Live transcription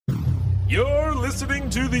You're listening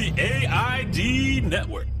to the AID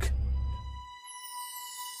Network.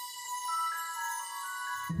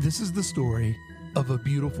 This is the story of a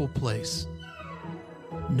beautiful place,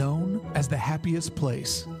 known as the happiest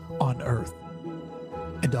place on Earth.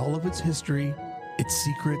 And all of its history, its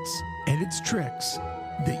secrets, and its tricks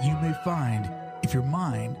that you may find if your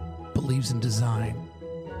mind believes in design.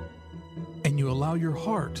 And you allow your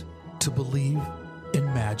heart to believe in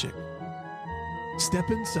magic. Step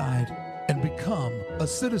inside and become a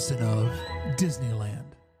citizen of Disneyland.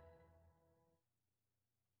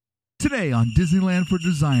 Today on Disneyland for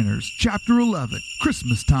Designers, Chapter 11,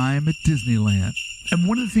 Christmas Time at Disneyland. And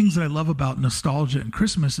one of the things that I love about nostalgia and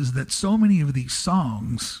Christmas is that so many of these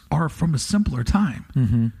songs are from a simpler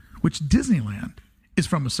time, which Disneyland is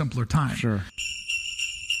from a simpler time. Sure.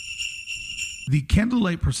 The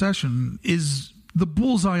Candlelight Procession is the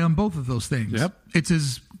bullseye on both of those things. Yep. It's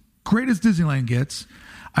as great as Disneyland gets.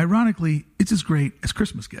 Ironically, it's as great as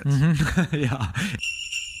Christmas gets. Yeah.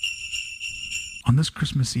 On this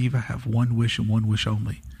Christmas Eve, I have one wish and one wish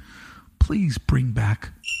only. Please bring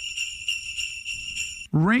back.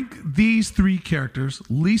 Rank these three characters,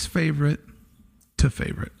 least favorite to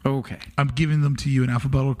favorite. Okay. I'm giving them to you in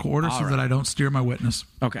alphabetical order All so right. that I don't steer my witness.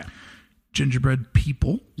 Okay. Gingerbread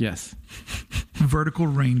people, Yes. vertical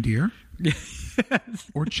reindeer,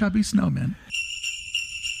 or chubby snowmen.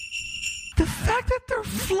 The fact that they're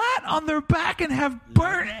flat on their back and have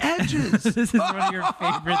burnt edges. This is one of your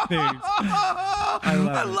favorite things.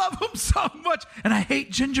 I love them so much. And I hate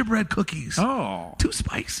gingerbread cookies. Oh. Too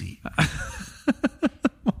spicy.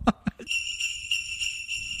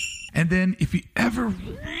 And then if you ever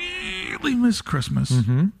really miss Christmas,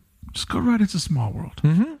 just go right into Small World.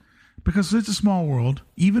 Because it's a small world,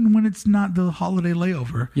 even when it's not the holiday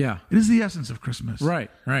layover. Yeah. It is the essence of Christmas. Right.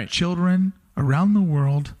 Children around the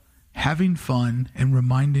world having fun and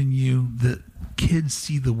reminding you that kids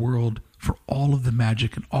see the world for all of the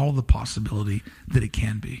magic and all of the possibility that it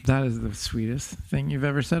can be. That is the sweetest thing you've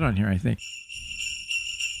ever said on here, I think.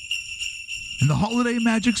 And the holiday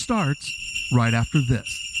magic starts right after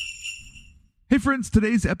this. Hey friends,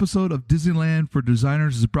 today's episode of Disneyland for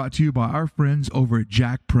Designers is brought to you by our friends over at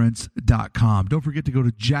jackprince.com. Don't forget to go to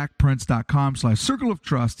jackprince.com/circle of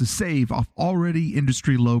trust to save off already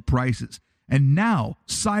industry low prices. And now,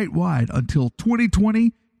 site-wide until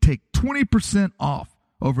 2020, take 20% off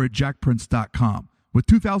over at jackprince.com. With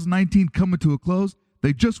 2019 coming to a close,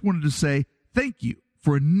 they just wanted to say thank you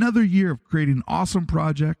for another year of creating awesome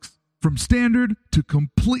projects. From standard to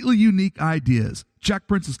completely unique ideas, Jack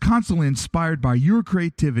Prince is constantly inspired by your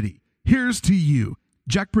creativity. Here's to you.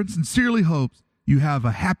 Jack Prince sincerely hopes you have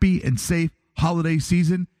a happy and safe holiday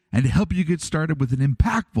season, and to help you get started with an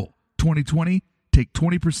impactful 2020, take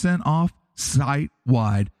 20% off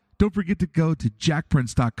site-wide. Don't forget to go to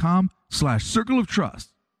jackprince.com/circle of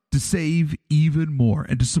trust to save even more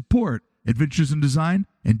and to support Adventures in Design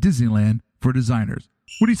and Disneyland for Designers.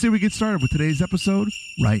 What do you say we get started with today's episode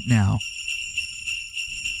right now?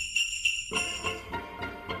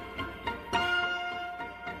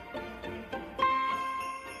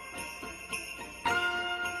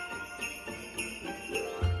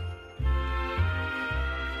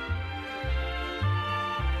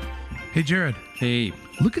 Hey, Jared, Hey,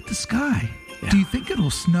 look at the sky. Yeah. Do you think it'll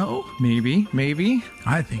snow? maybe.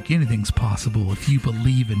 I think anything's possible if you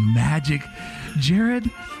believe in magic. Jared,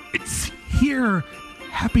 it's here.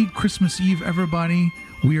 Happy Christmas Eve, everybody.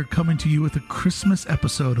 We are coming to you with a Christmas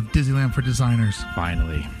episode of Disneyland for Designers.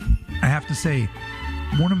 Finally. I have to say,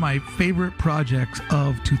 one of my favorite projects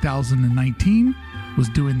of 2019 was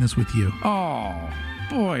doing this with you. Oh,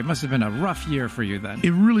 boy, it must have been a rough year for you then.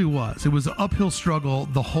 It really was. It was an uphill struggle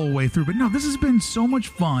the whole way through. But no, this has been so much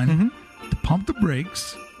fun to pump the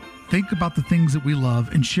brakes, think about the things that we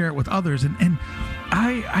love, and share it with others. And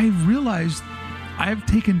I realized I've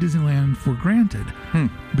taken Disneyland for granted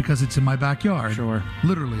because it's in my backyard. Sure.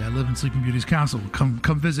 Literally, I live in Sleeping Beauty's castle. Come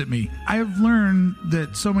visit me. I have learned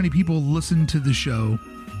that so many people listen to the show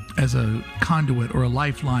as a conduit or a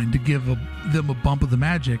lifeline to give them a bump of the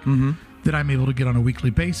magic that I'm able to get on a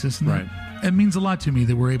weekly basis. And Right. it means a lot to me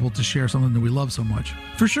that we're able to share something that we love so much.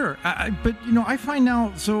 For sure. But, I find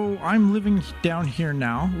now, so I'm living down here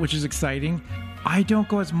now, which is exciting. I don't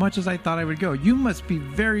go as much as I thought I would go. You must be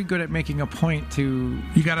very good at making a point to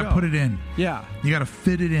You got to go. put it in. Yeah. You got to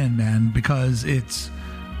fit it in, man, because it's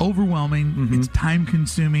overwhelming. It's time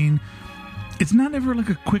consuming. It's not ever like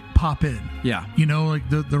a quick pop in. Yeah. Like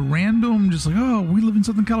the random, just like, oh, we live in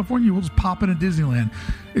Southern California, we'll just pop into Disneyland.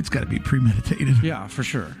 It's got to be premeditated. Yeah, for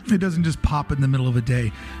sure. It doesn't just pop in the middle of a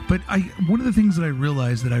day. But one of the things that I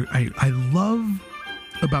realized that I love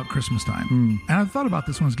about Christmas time. And I thought about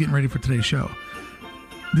this when I was getting ready for today's show.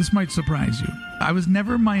 This might surprise you. I was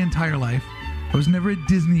never my entire life. I was never a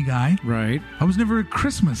Disney guy. Right. I was never a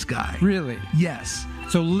Christmas guy. Really? Yes.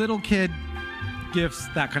 So little kid gifts,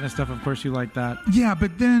 that kind of stuff. Of course, you like that. Yeah,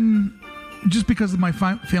 but then just because of my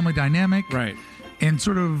family dynamic, Right. and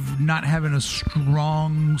sort of not having a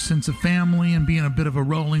strong sense of family and being a bit of a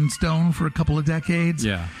Rolling Stone for a couple of decades,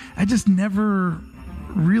 Yeah. I just never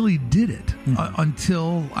really did it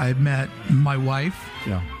until I met my wife.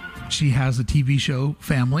 Yeah. She has a TV show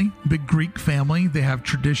family, big Greek family. They have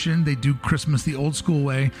tradition. They do Christmas the old school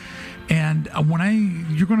way. And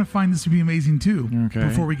you're going to find this to be amazing too. Okay.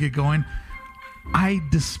 Before we get going, I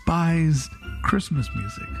despised Christmas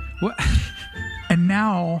music. What? And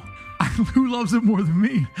now, who loves it more than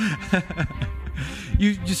me?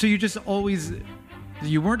 You just always,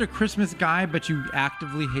 you weren't a Christmas guy, but you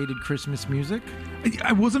actively hated Christmas music?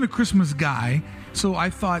 I wasn't a Christmas guy, so I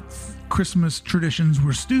thought Christmas traditions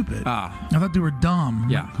were stupid. Ah. I thought they were dumb.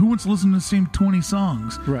 Yeah. Who wants to listen to the same 20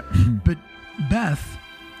 songs? Right. But Beth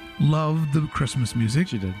loved the Christmas music.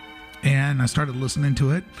 She did. And I started listening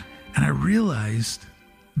to it, and I realized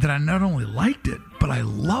that I not only liked it, but I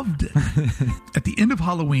loved it. At the end of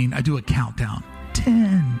Halloween, I do a countdown.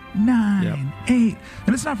 10, 9, 8.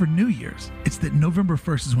 And it's not for New Year's. It's that November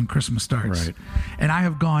 1st is when Christmas starts. Right. And I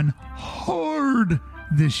have gone hard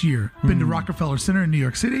this year. Been to Rockefeller Center in New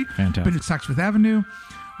York City. Fantastic. Been to Saks Fifth Avenue.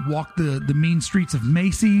 Walked the mean streets of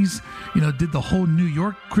Macy's. Did the whole New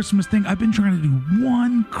York Christmas thing. I've been trying to do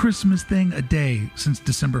one Christmas thing a day since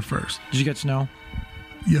December 1st. Did you get snow?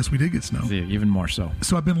 Yes, we did get snow. Yeah, even more so.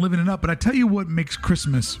 So I've been living it up. But I tell you what makes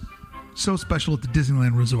Christmas so special at the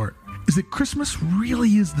Disneyland Resort is that Christmas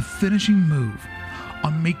really is the finishing move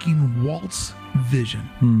on making Walt's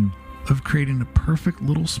vision of creating a perfect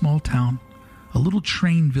little small town, a little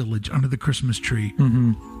train village under the Christmas tree.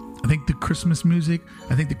 I think the Christmas music,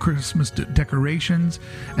 I think the Christmas decorations,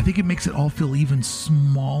 I think it makes it all feel even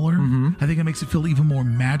smaller. I think it makes it feel even more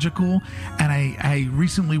magical. And I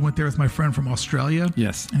recently went there with my friend from Australia.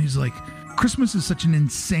 Yes. And he's like, Christmas is such an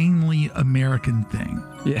insanely American thing.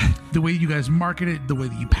 Yeah. The way you guys market it, the way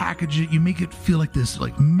that you package it, you make it feel like this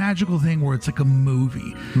like magical thing where it's like a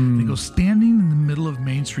movie. And he goes, standing in the middle of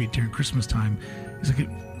Main Street during Christmas time, he's like,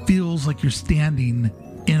 it feels like you're standing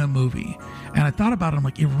in a movie. And I thought about it, I'm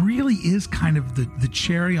like, it really is kind of the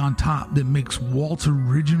cherry on top that makes Walt's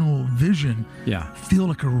original vision feel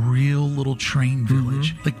like a real little train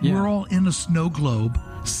village. Like we're all in a snow globe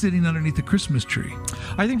sitting underneath the Christmas tree.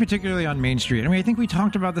 I think particularly on Main Street. I mean, I think we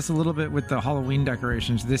talked about this a little bit with the Halloween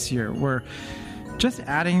decorations this year, where just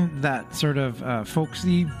adding that sort of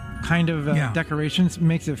folksy kind of decorations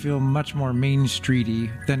makes it feel much more Main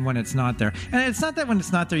Streety than when it's not there. And it's not that when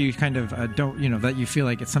it's not there you kind of that you feel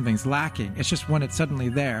like something's lacking. It's just when it's suddenly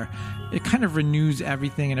there, it kind of renews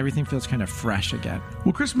everything and everything feels kind of fresh again.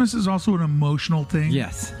 Well, Christmas is also an emotional thing.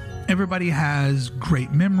 Yes. Everybody has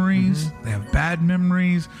great memories. They have bad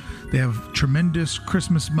memories. They have tremendous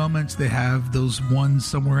Christmas moments. They have those ones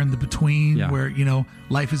somewhere in the between where,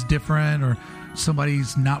 life is different or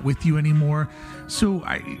somebody's not with you anymore. So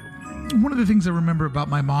one of the things I remember about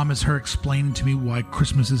my mom is her explaining to me why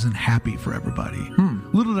Christmas isn't happy for everybody.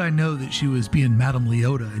 Little did I know that she was being Madame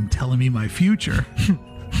Leota and telling me my future.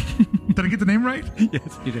 Did I get the name right?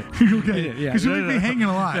 Yes, you did. Okay. Because you leave me hanging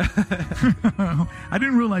a lot. I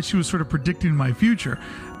didn't realize she was sort of predicting my future.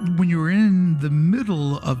 When you were in the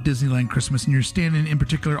middle of Disneyland Christmas and you're standing in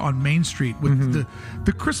particular on Main Street with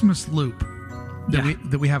the Christmas loop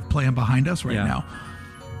that we have playing behind us right now.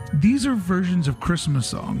 These are versions of Christmas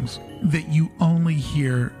songs that you only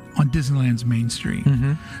hear on Disneyland's Main Street.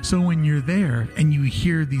 So when you're there and you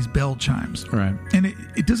hear these bell chimes, right, and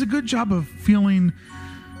it does a good job of feeling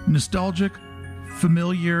nostalgic,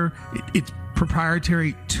 familiar. It's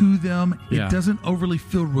proprietary to them. It doesn't overly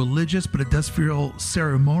feel religious, but it does feel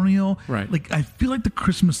ceremonial. Right. Like I feel like the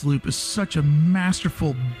Christmas loop is such a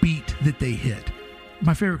masterful beat that they hit.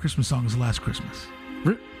 My favorite Christmas song is Last Christmas.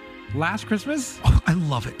 Last Christmas? Oh, I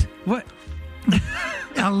love it. What?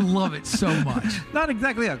 I love it so much. Not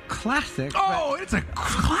exactly a classic. Oh, it's a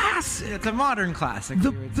classic. It's a modern classic.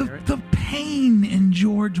 The pain in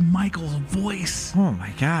George Michael's voice. Oh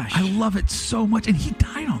my gosh. I love it so much. And he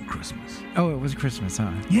died on Christmas. Oh, it was Christmas,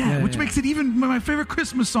 huh? Yeah, which makes it even my favorite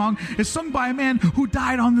Christmas song is sung by a man who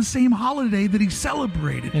died on the same holiday that he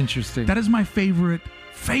celebrated. Interesting. That is my favorite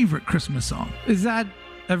Christmas song. Is that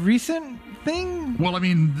a recent thing? Well, I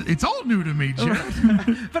mean, it's all new to me,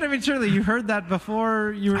 Jared. But I mean, surely you heard that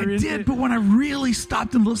before you were I did, but when I really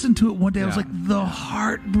stopped and listened to it one day, I was like, the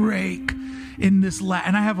heartbreak in this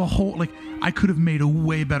and I have a whole, like, I could have made a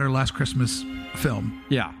way better Last Christmas film.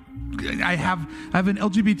 Yeah. I have an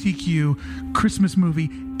LGBTQ Christmas movie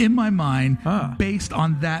in my mind based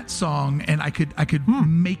on that song, and I could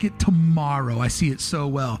make it tomorrow. I see it so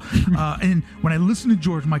well. And when I listen to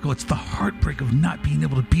George Michael, it's the heartbreak of not being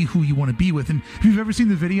able to be who you want to be with. And if you've ever seen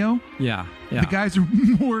the video, the guys are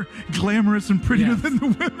more glamorous and prettier than the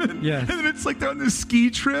women. Yes. And then it's like they're on this ski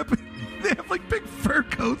trip. They have like big fur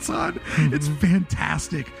coats on. Mm-hmm. It's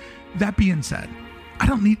fantastic. That being said, I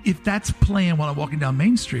don't need, if that's playing while I'm walking down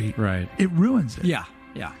Main Street, right, it ruins it. Yeah.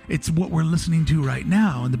 It's what we're listening to right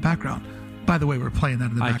now in the background. By the way, we're playing that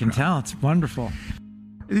in the background. I can tell. It's wonderful.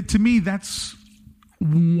 To me, that's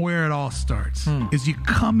where it all starts, is you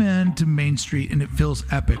come into Main Street and it feels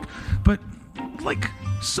epic. But like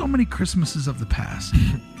so many Christmases of the past,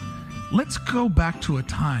 let's go back to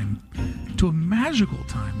a magical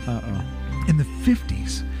time in the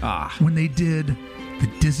 50s when they did the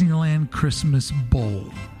Disneyland Christmas Bowl.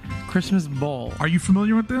 Christmas Bowl. Are you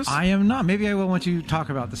familiar with this? I am not. Maybe I will once you talk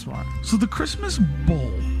about this more. So the Christmas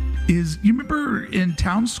Bowl is, you remember in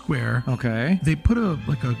Town Square, they put a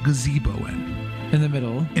gazebo in the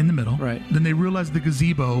middle. Right. Then they realized the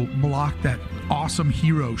gazebo blocked that awesome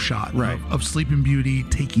hero shot of Sleeping Beauty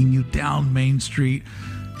taking you down Main Street.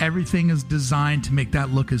 Everything is designed to make that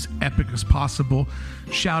look as epic as possible.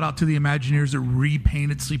 Shout out to the Imagineers that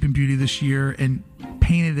repainted Sleeping Beauty this year and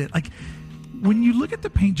painted it. Like, when you look at the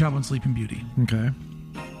paint job on Sleeping Beauty,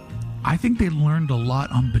 I think they learned a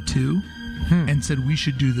lot on Batuu and said we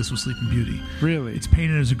should do this with Sleeping Beauty. Really? It's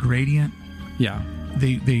painted as a gradient. Yeah.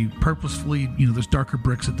 They purposefully, there's darker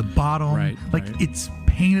bricks at the bottom. Right. It's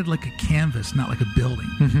painted like a canvas, not like a building.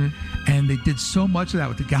 Mm-hmm. And they did so much of that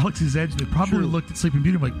with the Galaxy's Edge. They probably looked at Sleeping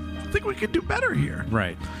Beauty and like, I think we could do better here.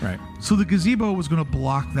 Right. So the gazebo was going to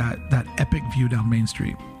block that epic view down Main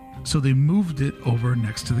Street. So they moved it over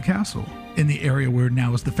next to the castle in the area where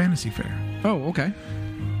now is the Fantasy Fair. Oh, okay.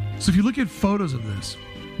 So if you look at photos of this,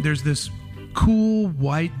 there's this cool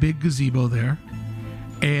white big gazebo there.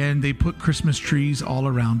 And they put Christmas trees all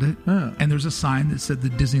around it. And there's a sign that said the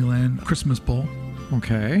Disneyland Christmas Bowl.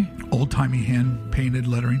 Okay. Old-timey hand-painted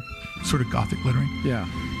lettering, sort of gothic lettering. Yeah.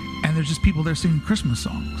 And there's just people there singing Christmas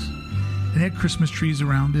songs. And they had Christmas trees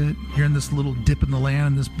around it. You're in this little dip in the land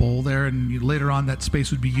in this bowl there. And later on, that space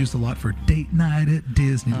would be used a lot for date night at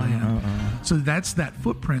Disneyland. So that's that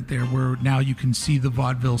footprint there where now you can see the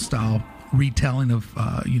vaudeville-style retelling of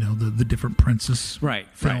the different princess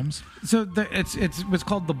films. Right. So it was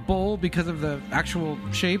called the Bowl because of the actual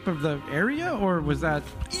shape of the area, or was that?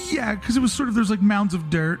 Yeah, because it was sort of, there's like mounds of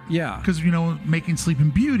dirt. Yeah. Because making Sleeping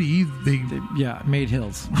Beauty, they made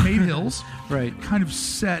hills. Right. Kind of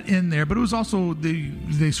set in there, but it was also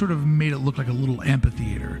they sort of made it look like a little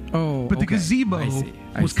amphitheater. Oh. But the gazebo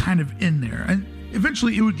was kind of in there, and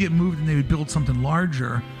eventually it would get moved and they would build something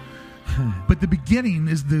larger. But the beginning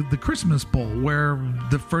is the Christmas Bowl, where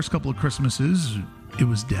the first couple of Christmases, it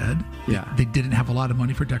was dead. Yeah. They didn't have a lot of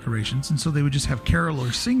money for decorations, and so they would just have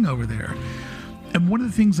carolers sing over there. And one of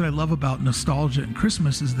the things that I love about nostalgia and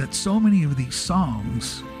Christmas is that so many of these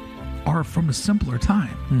songs are from a simpler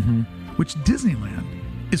time, which Disneyland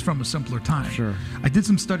is from a simpler time. Sure. I did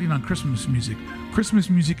some studying on Christmas music. Christmas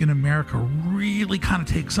music in America really kind of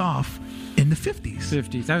takes off in the 50s. I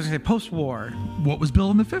was going to say post-war. What was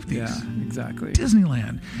built in the 50s? Yeah, exactly.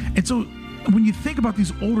 Disneyland. And so when you think about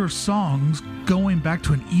these older songs going back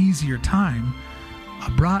to an easier time, I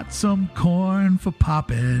brought some corn for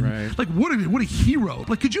poppin'. Right. Like, what a hero.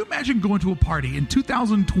 Like, could you imagine going to a party in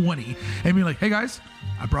 2020 and being like, hey guys,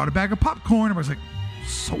 I brought a bag of popcorn. Everybody's like,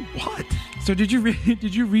 so what? So did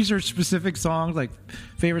you research specific songs, like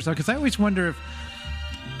favorite songs? Because I always wonder if,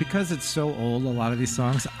 because it's so old, a lot of these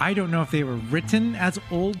songs, I don't know if they were written as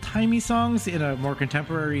old-timey songs in a more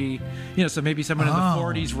contemporary, so maybe someone in the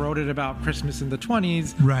 40s wrote it about Christmas in the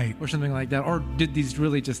 20s. Right. Or something like that. Or did these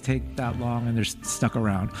really just take that long and they're stuck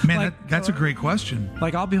around? Man, that's a great question.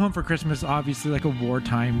 Like, I'll Be Home for Christmas, obviously like a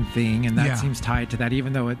wartime thing, and that seems tied to that,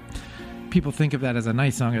 even though people think of that as a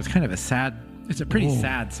nice song. It's kind of it's a pretty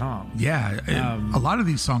sad song. Yeah. A lot of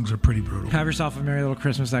these songs are pretty brutal. Have Yourself a Merry Little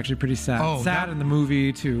Christmas is actually pretty sad. Oh, sad in the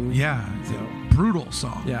movie, too. Yeah. So. Brutal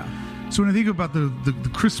song. Yeah. So when I think about the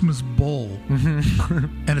Christmas Bowl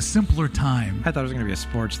and a simpler time. I thought it was going to be a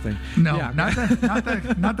sports thing. No, not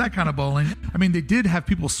that kind of bowling. I mean, they did have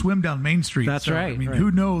people swim down Main Street. That's right. I mean,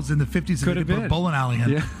 who knows in the 50s if they put a bowling alley in.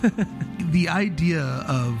 Yeah. The idea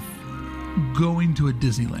of going to a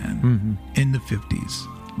Disneyland in the 50s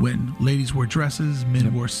when ladies wore dresses,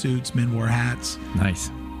 men wore suits, men wore hats. Nice.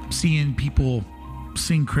 Seeing people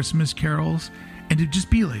sing Christmas carols and to just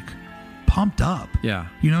be like pumped up. Yeah.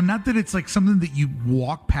 You know, not that it's like something that you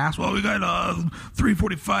walk past. Well, we got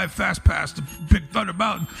 345 fast pass to Big Thunder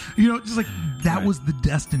Mountain. You know, just like that was the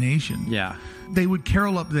destination. Yeah. They would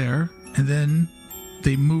carol up there, and then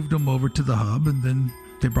they moved them over to the hub, and then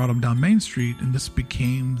they brought them down Main Street, and this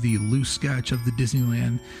became the loose sketch of the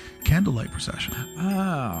Disneyland candlelight procession.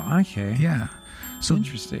 Oh, okay. Yeah. So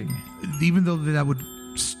interesting. Even though that would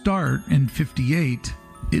start in 58,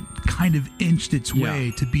 it kind of inched its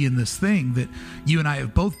way to be in this thing that you and I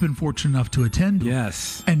have both been fortunate enough to attend.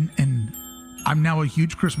 Yes. And I'm now a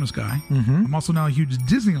huge Christmas guy. Mm-hmm. I'm also now a huge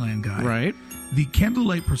Disneyland guy. Right. The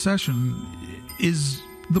candlelight procession is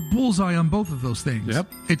the bullseye on both of those things. Yep.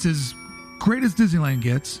 It's as great as Disneyland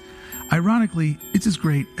gets. Ironically, it's as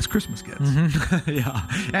great as Christmas gets. Mm-hmm. Yeah.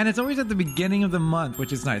 And it's always at the beginning of the month,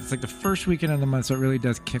 which is nice. It's like the first weekend of the month, so it really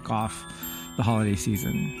does kick off the holiday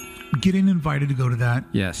season. Getting invited to go to that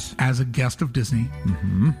as a guest of Disney.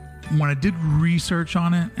 Mm-hmm. When I did research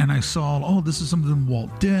on it and I saw, this is something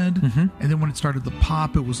Walt did. Mm-hmm. And then when it started to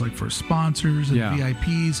pop, it was like for sponsors and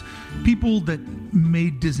VIPs, people that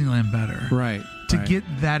made Disneyland better. Right. To get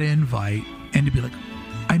that invite and to be like,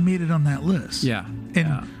 I made it on that list. Yeah.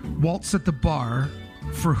 And Walt set the bar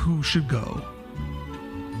for who should go.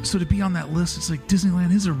 So to be on that list, it's like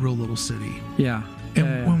Disneyland is a real little city. Yeah.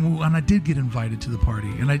 And I did get invited to the party,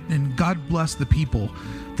 and God bless the people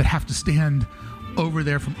that have to stand over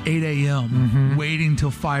there from 8 a.m. waiting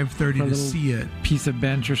till 5:30 to see it. Piece of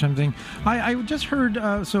bench or something. I just heard.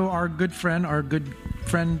 So our good friend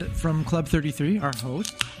from Club 33, our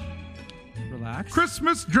host. Relax.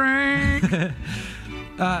 Christmas drink.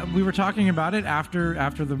 We were talking about it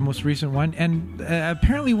after the most recent one, and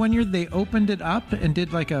apparently one year they opened it up and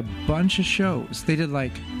did like a bunch of shows. They did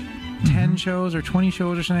like 10 shows or 20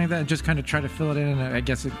 shows or something like that, and just kind of try to fill it in, and I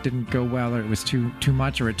guess it didn't go well, or it was too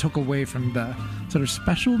much, or it took away from the sort of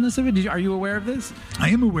specialness of it. Are you aware of this? I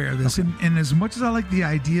am aware of this, okay. and as much as I like the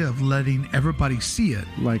idea of letting everybody see it,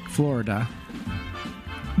 like Florida,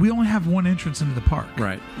 we only have one entrance into the park.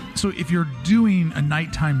 Right. So if you're doing a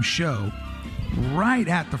nighttime show right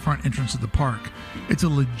at the front entrance of the park, it's a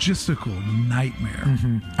logistical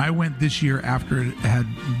nightmare. I went this year after it had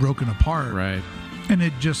broken apart. Right. And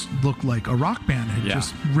it just looked like a rock band had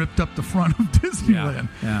just ripped up the front of Disneyland.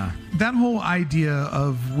 Yeah. That whole idea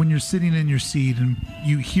of when you're sitting in your seat and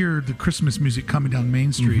you hear the Christmas music coming down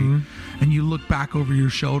Main Street, and you look back over your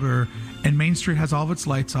shoulder, and Main Street has all of its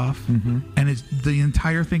lights off, and the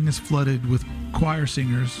entire thing is flooded with choir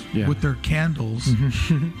singers with their candles.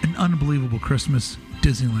 An unbelievable Christmas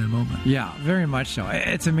Disneyland moment. Yeah, very much so.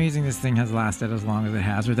 It's amazing this thing has lasted as long as it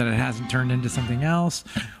has, or that it hasn't turned into something else,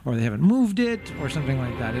 or they haven't moved it, or something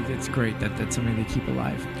like that. It's great that that's something they keep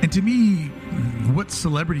alive. And to me, what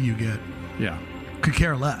celebrity you get could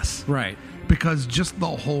care less. Right. Because just the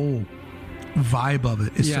whole vibe of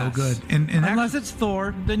it is so good. And unless it's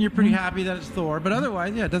Thor, then you're pretty happy that it's Thor. But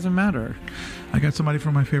otherwise, it doesn't matter. I got somebody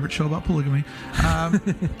from my favorite show about polygamy.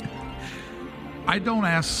 I don't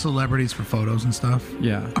ask celebrities for photos and stuff.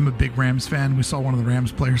 Yeah. I'm a big Rams fan. We saw one of the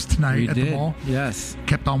Rams players tonight at the mall. Yes.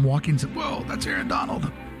 Kept on walking and said, whoa, that's Aaron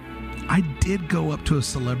Donald. I did go up to a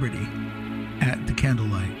celebrity at the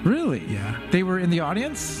candlelight. Really? Yeah. They were in the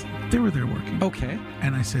audience? They were there working. Okay.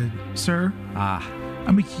 And I said, sir,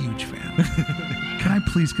 I'm a huge fan. Can I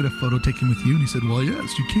please get a photo taken with you? And he said, well,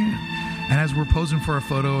 yes, you can. And as we're posing for a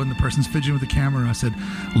photo and the person's fidgeting with the camera, I said,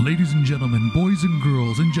 ladies and gentlemen, boys and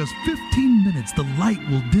girls, in just 15 minutes, the light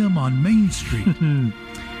will dim on Main Street.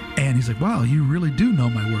 And he's like, wow, you really do know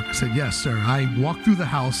my work. I said, yes, sir. I walked through the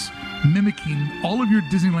house mimicking all of your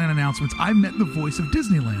Disneyland announcements. I met the voice of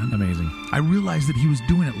Disneyland. Amazing. I realized that he was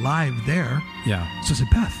doing it live there. Yeah. So I said,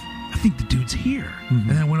 Beth, I think the dude's here. And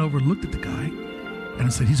then I went over and looked at the guy. And I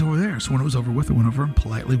said, he's over there. So when it was over with, I went over and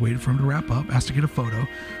politely waited for him to wrap up, asked to get a photo,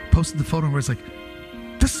 posted the photo, and was like,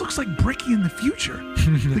 this looks like Bricky in the future.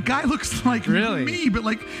 The guy looks like me, but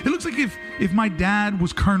like it looks like if my dad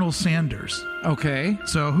was Colonel Sanders. Okay.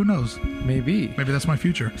 So who knows? Maybe that's my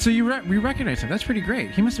future. So you recognize him. That's pretty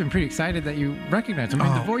great. He must have been pretty excited that you recognized him. I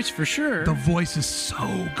mean, the voice for sure. The voice is so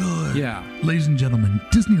good. Yeah. Ladies and gentlemen,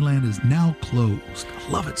 Disneyland is now closed. I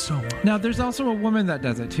love it so much. Now, there's also a woman that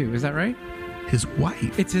does it too. Is that right? His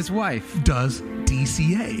wife. It's his wife. Does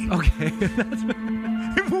DCA. Okay.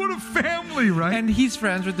 What a family. Exactly, right? And he's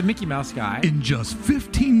friends with the Mickey Mouse guy. In just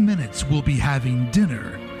 15 minutes, we'll be having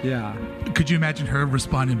dinner. Yeah. Could you imagine her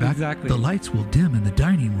responding back? Exactly. The lights will dim in the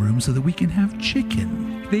dining room so that we can have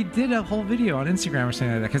chicken. They did a whole video on Instagram or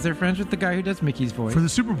something like that because they're friends with the guy who does Mickey's voice. For the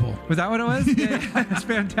Super Bowl. Was that what it was? Yeah. It's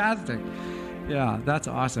fantastic. Yeah, that's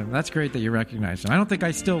awesome. That's great that you recognize him. I don't think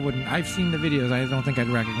I still wouldn't. I've seen the videos. I don't think I'd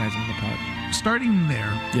recognize him in the park. Starting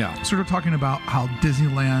there, Yeah. sort of talking about how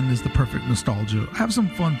Disneyland is the perfect nostalgia. I have some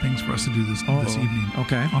fun things for us to do this evening.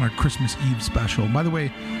 Okay. On our Christmas Eve special. By the way,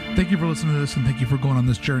 thank you for listening to this and thank you for going on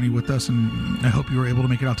this journey with us. And I hope you were able to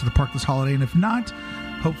make it out to the park this holiday. And if not,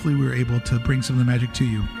 hopefully we were able to bring some of the magic to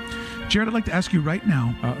you. Jared, I'd like to ask you right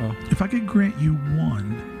now, if I could grant you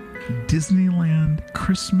one Disneyland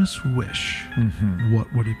Christmas wish,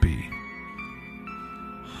 what would it be?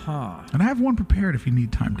 And I have one prepared if you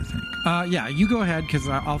need time to think. Yeah, you go ahead because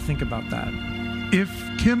I'll think about that. If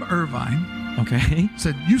Kim Irvine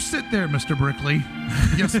said, "You sit there, Mr. Brickley."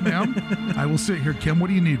 Yes, ma'am. I will sit here, Kim. What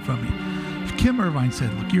do you need from me? If Kim Irvine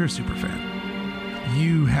said, "Look, you're a super fan.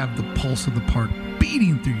 You have the pulse of the park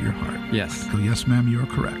beating through your heart." Yes. I'd go, "Yes, ma'am, you are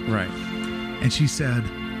correct." Right. And she said,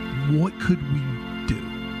 "What could we do?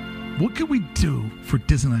 What could we do for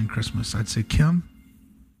Disneyland Christmas?" I'd say, "Kim,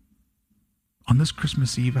 on this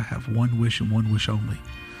Christmas Eve, I have one wish and one wish only.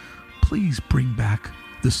 Please bring back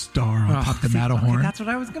the star on top of the Matterhorn." Okay, that's what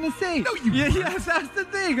I was going to say. No, you weren't. Yes, that's the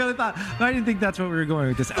thing. I didn't think that's what we were going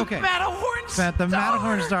with this. Okay. The Matterhorn star. The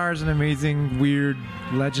Matterhorn star is an amazing, weird,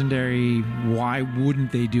 legendary, why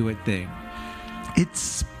wouldn't they do it thing. It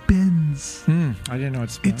spins. I didn't know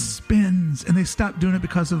it spun. It spins. And they stopped doing it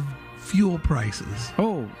because of fuel prices.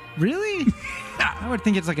 Oh, really? I would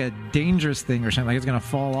think it's like a dangerous thing or something, like it's going to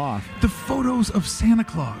fall off. The photos of Santa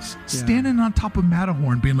Claus standing on top of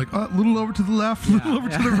Matterhorn being like, a little over to the left, a little over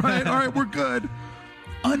to the right. All right, we're good.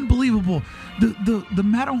 Unbelievable. The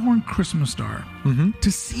Matterhorn Christmas star,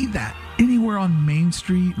 to see that anywhere on Main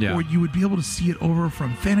Street, or you would be able to see it over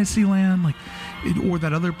from Fantasyland, or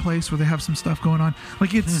that other place where they have some stuff going on.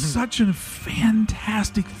 Like, it's such a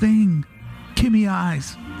fantastic thing. Kimmy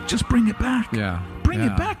Eyes, just bring it back. Yeah. Bring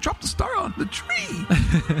it back. Drop the star on the tree.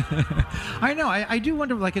 I know. I do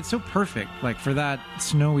wonder, like, it's so perfect, like, for that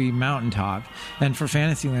snowy mountaintop and for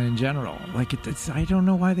Fantasyland in general. Like, it's I don't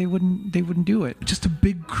know why they wouldn't do it. Just a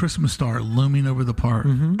big Christmas star looming over the park.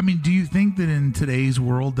 I mean, do you think that in today's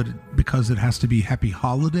world that because it has to be Happy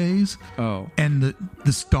Holidays, and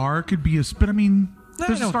the star could be but I mean,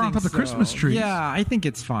 there's a star on top of the Christmas tree. Yeah, I think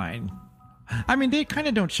it's fine. I mean, they kind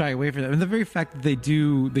of don't shy away from that. And the very fact that they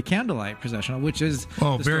do the candlelight processional, which is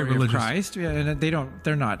the very story religious. of Christ, and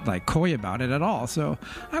they're not like coy about it at all. So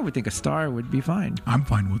I would think a star would be fine. I'm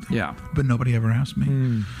fine with it. Yeah. But nobody ever asked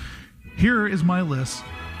me. Here is my list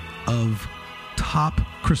of top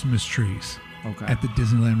Christmas trees at the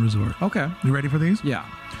Disneyland Resort. Okay. You ready for these? Yeah.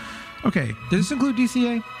 Okay. Does this include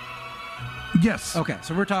DCA? Yes. Okay,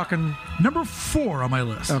 so we're talking number 4 on my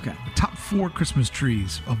list. Okay. The top 4 Christmas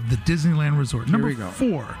trees of the Disneyland Resort. Here Number we go.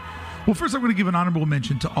 4. Well, first I'm going to give an honorable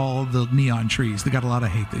mention to all the neon trees. They got a lot of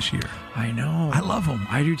hate this year. I know. I love them.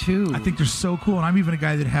 I do too. I think they're so cool. And I'm even a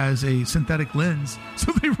guy that has a synthetic lens.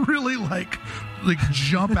 So they really like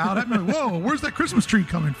jump out at me. Like, whoa, where's that Christmas tree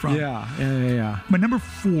coming from? Yeah. My number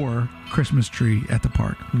 4 Christmas tree at the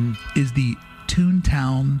park is the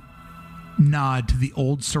Toontown nod to the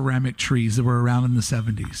old ceramic trees that were around in the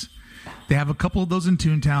 70s. They have a couple of those in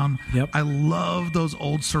Toontown. Yep. I love those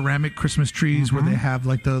old ceramic Christmas trees where they have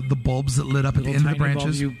like the bulbs that lit up at the end of the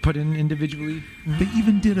branches. You put in individually. They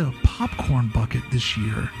even did a popcorn bucket this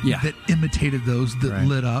year that imitated those that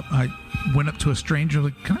lit up. I went up to a stranger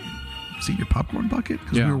like, "Can I see your popcorn bucket?"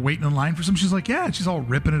 Because we were waiting in line for some. She's like, "Yeah." She's all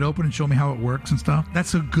ripping it open and showing me how it works and stuff.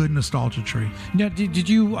 That's a good nostalgia tree. Now, did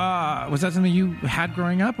you, was that something you had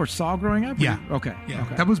growing up or saw growing up? Yeah. Okay. Yeah.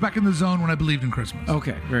 That was back in the zone when I believed in Christmas.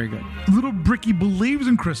 Okay, very good. Little Bricky believes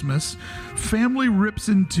in Christmas. Family rips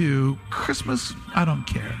into Christmas. I don't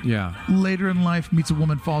care. Yeah. Later in life, meets a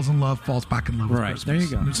woman, falls in love, falls back in love with Christmas. There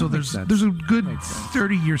you go. So there's a good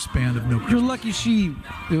 30-year span of no Christmas. You're lucky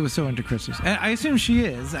it was so into Christmas. And I assume she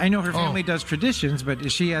is. I know her family does traditions, but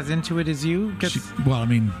is she as into it as you? Well, I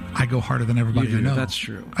mean, I go harder than everybody I know. That's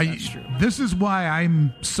true. True. This is why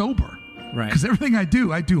I'm sober. Right. Because everything I do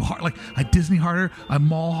hard. Like, I Disney harder, I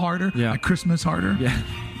mall harder, I Christmas harder. Yeah.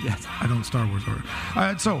 Yes. I don't Star Wars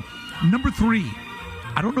harder. So, number 3.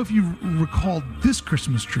 I don't know if you recall this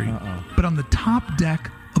Christmas tree, but on the top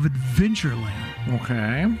deck of Adventureland.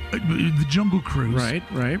 Okay. The Jungle Cruise.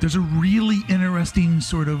 Right. There's a really interesting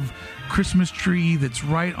sort of Christmas tree that's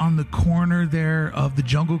right on the corner there of the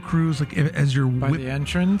Jungle Cruise, like as you're by the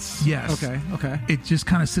entrance. Yes. Okay. It just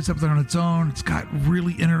kind of sits up there on its own. It's got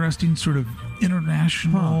really interesting sort of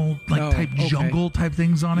international jungle type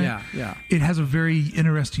things on it. Yeah. It has a very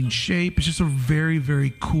interesting shape. It's just a very,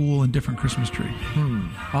 very cool and different Christmas tree.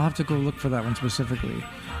 I'll have to go look for that one specifically.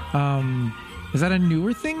 Is that a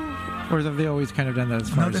newer thing, or have they always kind of done that? As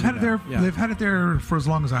far No, they've had it there. Yeah. They've had it there for as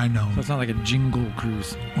long as I know. So it's not like a Jingle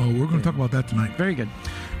Cruise. Well, we're going to talk about that tonight. Very good.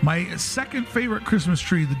 My second favorite Christmas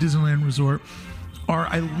tree, the Disneyland Resort,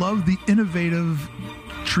 I love the innovative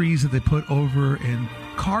trees that they put over in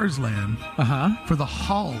Cars Land for the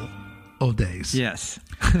holidays. Yes.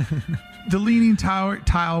 The leaning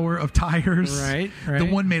tower of tires. Right. The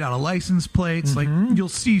one made out of license plates. Like, you'll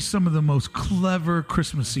see some of the most clever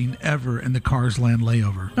Christmas scene ever in the Cars Land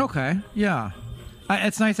layover. Okay. Yeah.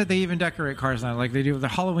 It's nice that they even decorate Cars Land like they do. The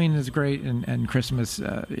Halloween is great, and Christmas,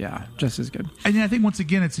 just as good. And I think, once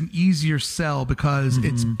again, it's an easier sell because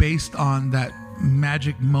it's based on that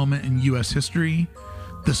magic moment in U.S. history.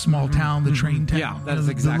 The small town, the train town, yeah, that is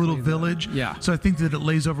exactly the little village. Yeah. So I think that it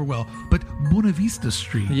lays over well. But Buena Vista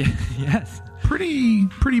Street, yes, pretty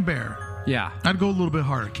bare. Yeah. I'd go a little bit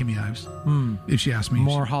harder, Kimmy Ives, if she asked me.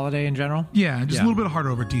 More holiday in general? Yeah, just a little bit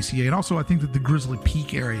harder over DCA. And also, I think that the Grizzly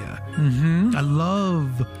Peak area, I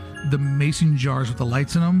love the mason jars with the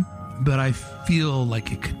lights in them, but I feel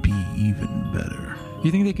like it could be even better. You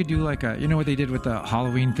think they could do like you know what they did with the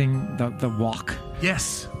Halloween thing, the walk?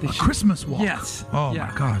 Yes, Christmas walk. Yes. Oh,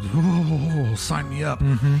 my God. Oh, sign me up.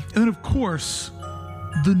 And then, of course,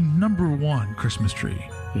 the number one Christmas tree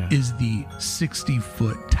is the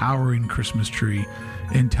 60-foot towering Christmas tree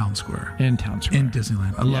in Town Square. In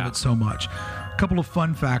Disneyland. I love it so much. A couple of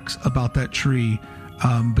fun facts about that tree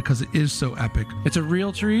because it is so epic. It's a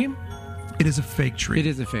real tree? It is a fake tree. It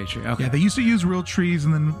is a fake tree. Okay. Yeah, they used to use real trees,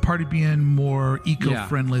 and then part of being more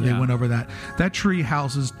eco-friendly, they went over that. That tree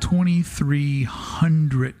houses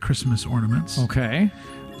 2,300 Christmas ornaments. Okay.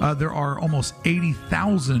 There are almost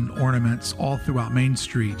 80,000 ornaments all throughout Main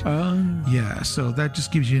Street. Yeah, so that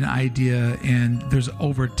just gives you an idea. And there's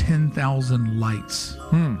over 10,000 lights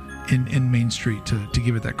in Main Street to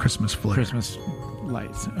give it that Christmas flair. Christmas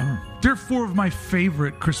lights. There are 4 of my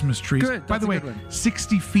favorite Christmas trees. Good. By the way,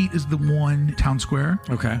 60 feet is the one Town Square.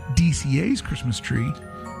 Okay. DCA's Christmas tree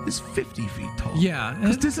is 50 feet tall. Yeah.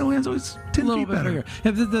 Because Disneyland's always 10 feet better.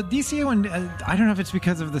 Yeah, the DCA one, I don't know if it's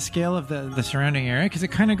because of the scale of the surrounding area, because it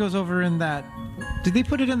kind of goes over in that... Did they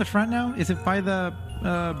put it in the front now? Is it by the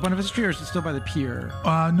Buena Vista Street, or is it still by the pier?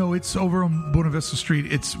 No, it's over on Buena Vista Street.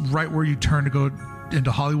 It's right where you turn to go into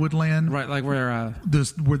Hollywood Land. Right, like where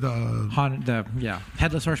the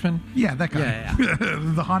Headless Horseman? Yeah, that guy. Yeah.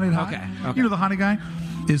 The haunted guy. Okay. You know the haunted guy?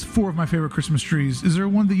 Is 4 of my favorite Christmas trees. Is there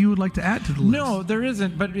one that you would like to add to the list? No, there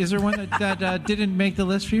isn't. But is there one that didn't make the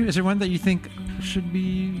list for you? Is there one that you think should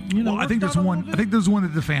be? Well, I think there's one. I think there's one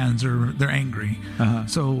that the fans they're angry.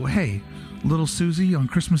 So hey, little Susie, on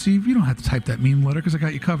Christmas Eve, you don't have to type that mean letter because I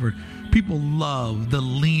got you covered. People love the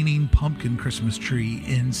leaning pumpkin Christmas tree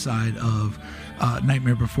inside of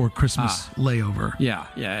Nightmare Before Christmas layover. Yeah.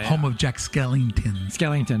 Home of Jack Skellington.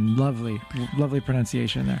 Skellington, lovely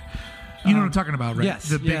pronunciation there. You know what I'm talking about, right? Yes.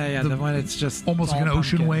 The one that's just almost like an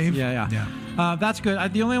ocean wave. Yeah. That's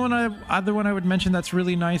good. The only other one I would mention that's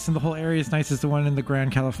really nice, and the whole area is nice, is the one in the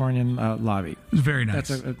Grand Californian lobby. It's very nice.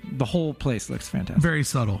 The whole place looks fantastic. Very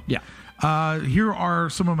subtle. Yeah. Here are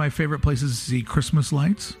some of my favorite places to see Christmas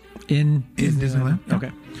lights in Disneyland.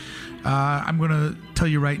 Okay. I'm going to tell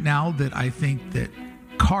you right now that I think that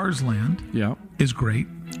Cars Land is great.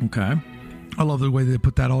 Okay. I love the way they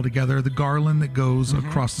put that all together. The garland that goes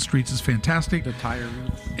across the streets is fantastic. The tire.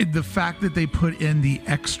 The fact that they put in the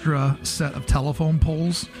extra set of telephone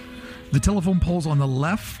poles. The telephone poles on the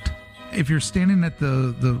left, if you're standing at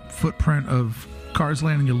the footprint of Cars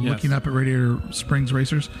Land and you're looking up at Radiator Springs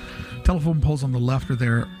Racers, telephone poles on the left are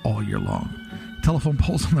there all year long. Telephone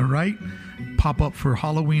poles on the right pop up for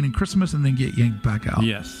Halloween and Christmas and then get yanked back out.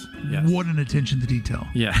 Yes. What an attention to detail.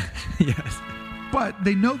 Yeah. Yes. But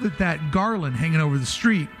they know that garland hanging over the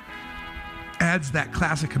street adds that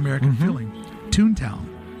classic American feeling. Toontown.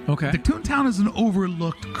 Okay. The Toontown is an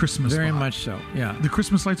overlooked Christmas Very spot. much so, yeah. The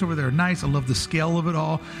Christmas lights over there are nice. I love the scale of it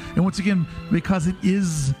all. And once again, because it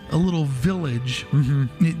is a little village,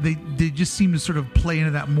 they just seem to sort of play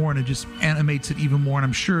into that more, and it just animates it even more. And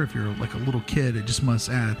I'm sure if you're like a little kid, it just must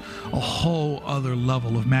add a whole other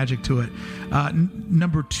level of magic to it.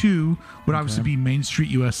 Number 2 would obviously be Main Street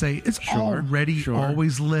USA. It's already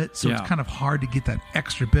always lit, so it's kind of hard to get that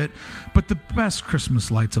extra bit. But the best Christmas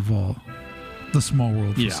lights of all, the Small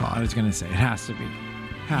World facade. I was going to say, it has to be.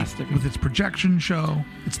 Has to be. With its projection show,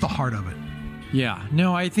 it's the heart of it. Yeah.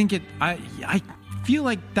 No, I think I feel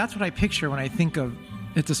like that's what I picture when I think of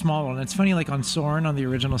It's a Small World. And it's funny, like on Soarin', on the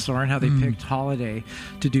original Soarin', how they picked Holiday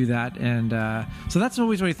to do that. And so that's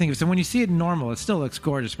always what I think of. So when you see it normal, it still looks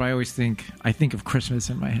gorgeous, but I think of Christmas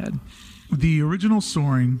in my head. The original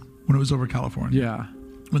Soaring, when it was over California. Yeah.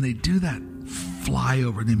 When they do that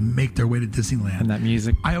flyover, they make their way to Disneyland. And that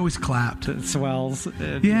music. I always clapped. It swells.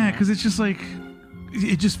 Yeah, because it's just like,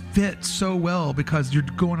 it just fits so well because you're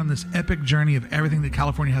going on this epic journey of everything that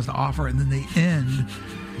California has to offer, and then they end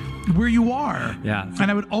where you are. Yeah. And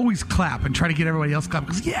I would always clap and try to get everybody else clap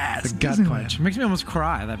because, it's the gut Disneyland. punch. It makes me almost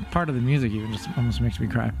cry. That part of the music even just almost makes me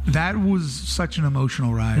cry. That was such an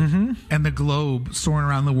emotional ride. And the globe soaring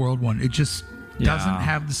around the world one, it just doesn't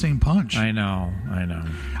have the same punch. I know.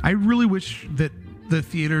 I really wish that the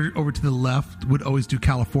theater over to the left would always do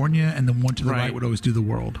California, and the one to the right would always do the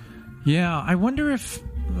world. Yeah, I wonder if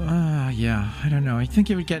I don't know. I think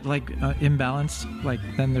it would get like imbalanced. Like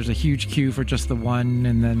then there's a huge queue for just the one,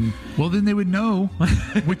 and then then they would know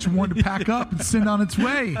which one to pack up and send on its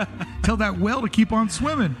way. Tell that whale to keep on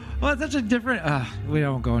swimming. Well, that's a different. We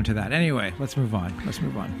don't go into that. Anyway, let's move on.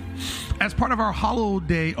 As part of our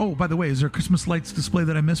holiday. Oh, by the way, is there a Christmas lights display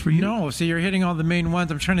that I missed for you? No. So you're hitting all the main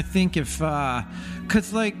ones. I'm trying to think if,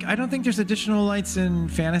 because like I don't think there's additional lights in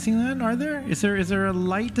Fantasyland. Are there? Is there a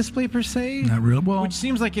light display per se? Not real. Well, which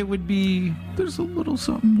seems like it would be. There's a little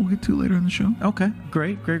something we'll get to later in the show. Okay,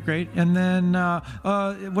 great. And then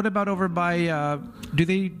what about over by? Do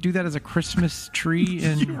they do that as a Christmas tree?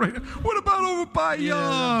 You're right. What about over by?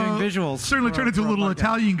 Visuals. Certainly turn into a little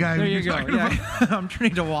Italian guy. There you go. Yeah. I'm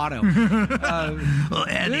turning to Watto.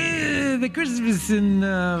 The Christmas in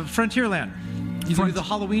Frontierland. You do the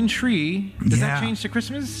Halloween tree. Does that change to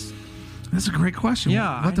Christmas? That's a great question. Yeah,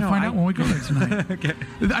 we'll have to find out when we go there tonight. Okay.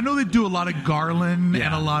 I know they do a lot of garland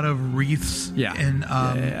and a lot of wreaths in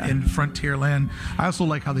Frontierland. I also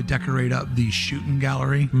like how they decorate up the shooting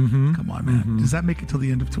gallery. Come on, man. Does that make it till the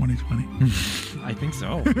end of 2020? I think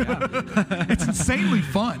so. Yeah. It's insanely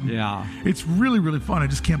fun. Yeah. It's really, really fun. I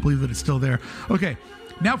just can't believe that it's still there. Okay.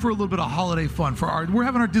 Now for a little bit of holiday fun. We're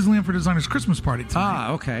having our Disneyland for Designers Christmas party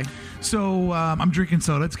tonight. Okay. So I'm drinking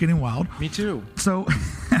soda. It's getting wild. Me too. So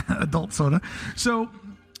adult soda. So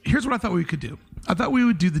here's what I thought we could do. I thought we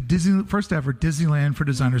would do the first ever Disneyland for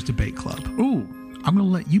Designers debate club. Ooh. I'm going to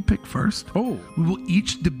let you pick first. Oh. We will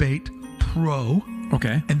each debate pro.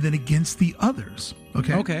 Okay. And then against the others.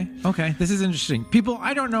 Okay. This is interesting. People,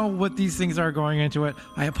 I don't know what these things are going into it.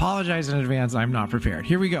 I apologize in advance. I'm not prepared.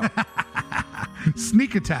 Here we go.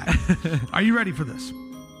 Sneak attack. Are you ready for this?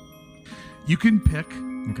 You can pick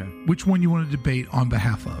which one you want to debate on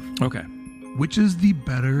behalf of. Okay. Which is the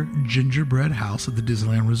better gingerbread house at the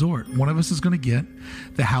Disneyland Resort? One of us is going to get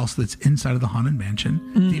the house that's inside of the Haunted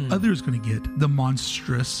Mansion. The other is going to get the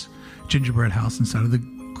monstrous gingerbread house inside of the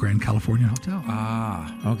Grand California Hotel.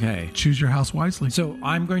 Okay. Choose your house wisely. So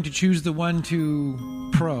I'm going to choose the one to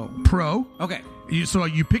pro. Okay. So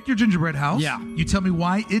you pick your gingerbread house. Yeah. You tell me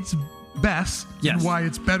why it's best and why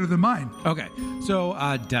it's better than mine. Okay. So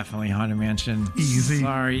definitely Haunted Mansion. Easy.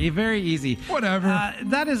 Sorry. Very easy. Whatever.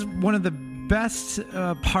 That is one of the best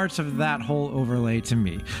parts of that whole overlay to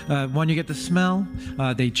me. One, you get the smell.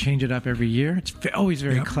 They change it up every year. It's always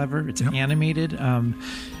very clever. It's animated.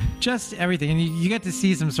 Just everything. And you get to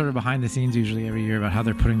see some sort of behind the scenes usually every year about how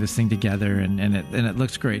they're putting this thing together, and it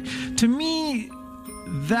looks great. To me,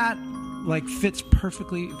 that fits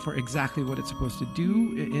perfectly for exactly what it's supposed to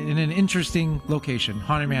do in an interesting location.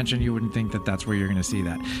 Haunted Mansion, you wouldn't think that that's where you're going to see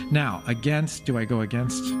that. Now, do I go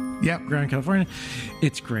against Grand California?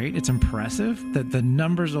 It's great. It's impressive. The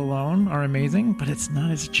numbers alone are amazing, but it's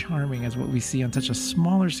not as charming as what we see on such a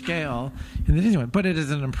smaller scale in the Disneyland. But it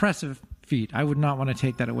is an impressive feat. I would not want to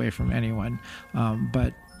take that away from anyone.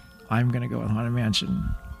 But I'm going to go with Haunted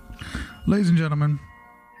Mansion. Ladies and gentlemen,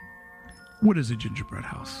 what is a gingerbread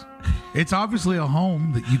house? It's obviously a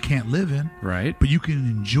home that you can't live in. Right. But you can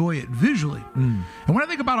enjoy it visually. And when I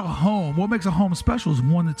think about a home, what makes a home special is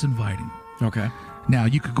one that's inviting. Okay. Now,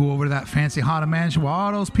 you could go over to that fancy Haunted Mansion where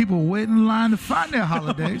all those people waiting in line to find their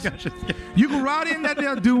holidays. Oh my gosh, You go right in that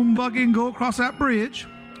there doom buggy and go across that bridge.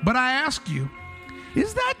 But I ask you,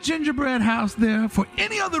 is that gingerbread house there for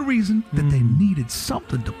any other reason that they needed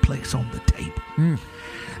something to place on the table?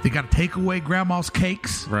 They got to take away grandma's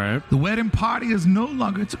cakes. Right. The wedding party is no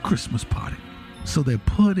longer, it's a Christmas party. So they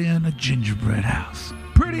put in a gingerbread house.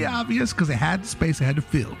 Pretty obvious because they had the space they had to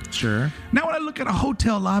fill. Sure. Now when I look at a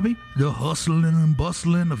hotel lobby, the hustling and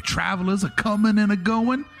bustling of travelers are coming and a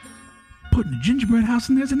going. Putting a gingerbread house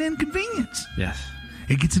in there is an inconvenience. Yes.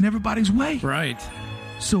 It gets in everybody's way. Right.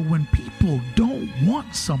 So when people don't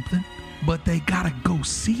want something, but they gotta go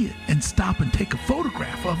see it and stop and take a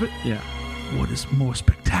photograph of it, Yeah. what is more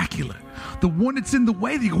spectacular? The one that's in the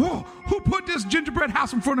way, they go, whoa, who put this gingerbread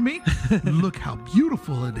house in front of me? Look how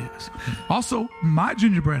beautiful it is. Also, my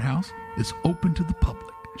gingerbread house is open to the public.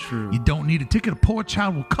 True. You don't need a ticket. A poor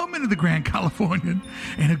child will come into the Grand Californian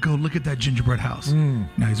and he'll go look at that gingerbread house. Now,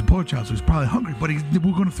 he's a poor child, so he's probably hungry, but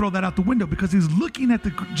we're going to throw that out the window because he's looking at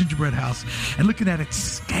the gingerbread house and looking at its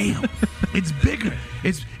scale. It's bigger.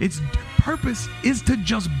 Its purpose is to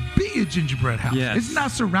just be a gingerbread house. Yes. It's not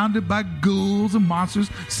surrounded by ghouls and monsters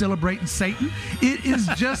celebrating Satan. It is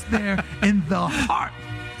just there in the heart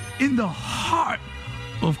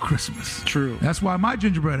of Christmas. True. That's why my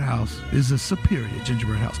gingerbread house is a superior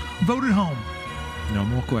gingerbread house. Vote at home. No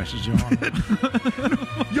more questions, Your Honor.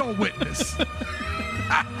 Your witness.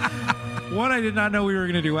 One, I did not know we were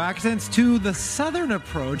going to do accents. Two, the Southern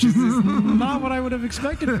approach is not what I would have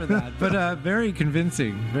expected for that. But very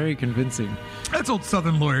convincing. Very convincing. That's old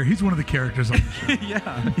Southern lawyer. He's one of the characters on the show.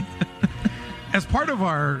 Yeah. As part of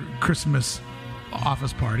our Christmas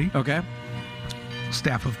office party, Okay.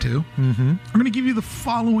 staff of two, I'm going to give you the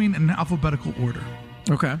following in alphabetical order.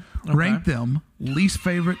 Okay. Rank them least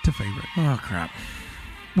favorite to favorite. Oh, crap.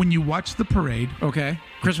 When you watch the parade, Okay.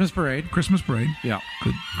 Christmas parade. Christmas parade, Yeah.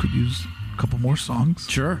 could use a couple more songs.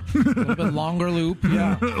 Sure. A little bit longer loop.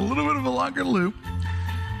 Yeah. A little bit of a longer loop.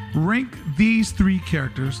 Rank these three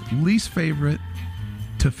characters least favorite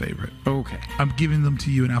to favorite. Okay. I'm giving them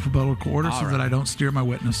to you in alphabetical order so All that right. I don't steer my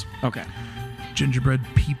witness. Okay. Gingerbread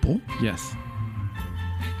people, Yes.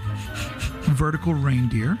 vertical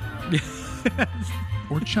reindeer,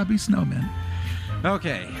 or chubby snowmen.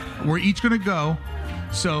 Okay. We're each going to go.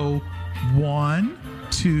 So 1,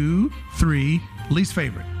 2, 3, least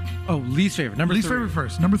favorite. Oh, least favorite. Number Least three. favorite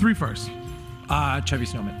first. Number 3 first. Chubby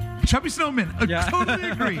Snowman. Chubby snowmen. I Yeah. totally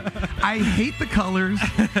agree. I hate the colors.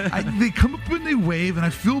 They come up when they wave, and I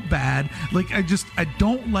feel bad. Like I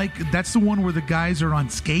don't like. That's the one where the guys are on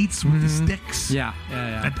skates with the sticks. Yeah.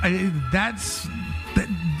 Yeah.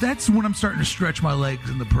 That's when I'm starting to stretch my legs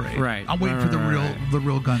in the parade. Right. I'm waiting for the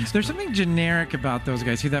real guns. There's something generic about those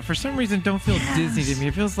guys too that for some reason don't feel Disney to me.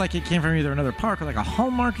 It feels like it came from either another park or like a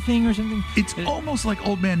Hallmark thing or something. It's almost like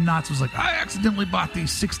Old Man Knotts was like, I accidentally bought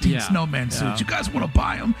these 16 Yeah. snowman suits. Yeah. You guys want to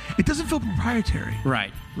buy them? It doesn't feel proprietary.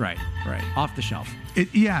 Right. Off the shelf.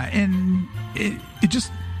 And it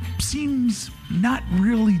just seems not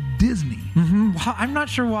really Disney. Well, I'm not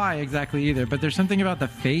sure why exactly either, but there's something about the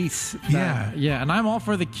face. Yeah. And I'm all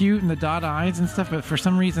for the cute and the dot eyes and stuff, but for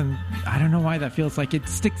some reason, I don't know why that feels like it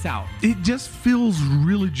sticks out. It just feels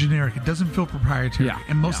really generic. It doesn't feel proprietary. Yeah.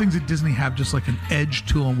 And most things at Disney have just like an edge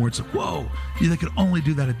to them where it's like, whoa, they could only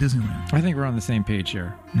do that at Disneyland. I think we're on the same page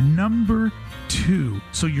here. Number 2.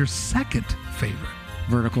 So your second favorite.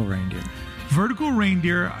 Vertical reindeer. Vertical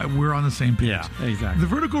reindeer, we're on the same page. Yeah, exactly. The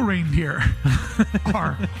vertical reindeer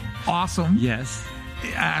are awesome. Yes.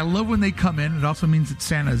 I love when they come in. It also means that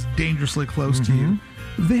Santa is dangerously close to you.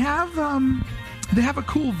 They have a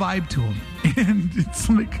cool vibe to them, and it's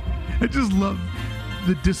like I just love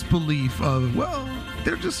the disbelief of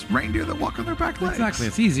they're just reindeer that walk on their back legs. Exactly.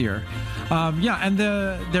 It's easier. And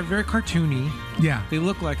they're very cartoony. Yeah. They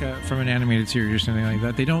look like from an animated series or something like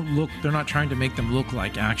that. They're not trying to make them look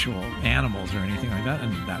like actual animals or anything like that.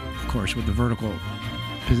 And that, of course, with the vertical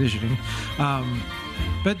positioning.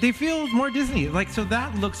 But they feel more Disney. So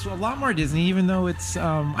that looks a lot more Disney, even though it's,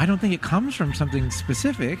 I don't think it comes from something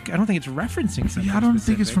specific. I don't think it's referencing something Yeah, I don't think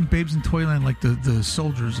specific. it's from Babes in Toyland like the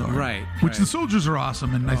soldiers are. Right, Which right. the soldiers are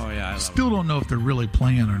awesome, and I I love still don't know if they're really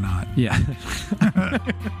playing or not. Yeah.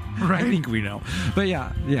 Right? I think we know. But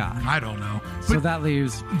yeah. I don't know. So But that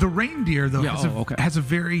leaves the reindeer, though, Yeah, has a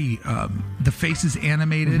very, the face is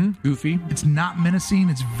animated. Goofy. It's not menacing.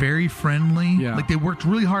 It's very friendly. Yeah. Like they worked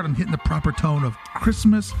really hard on hitting the proper tone of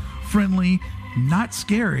Christmas, friendly, not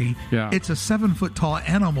scary. Yeah. It's a 7-foot tall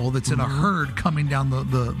animal that's in a herd coming down the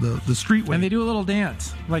streetway. And they do a little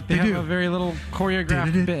dance. Like they have a very little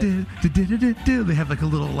choreographed bit. They have like a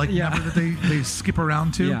little number that they skip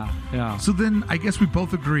around to. Yeah. So then I guess we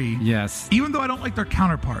both agree. Yes. Even though I don't like their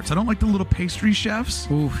counterparts, I don't like the little pastry chefs.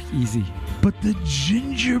 Ooh, easy. But the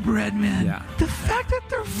gingerbread man, the fact that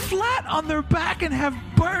they're flat on their back and have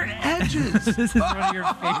burnt edges. This is one of your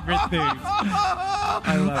favorite things.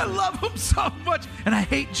 I love them so much. And I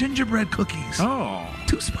hate gingerbread cookies. Oh.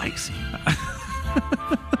 Too spicy.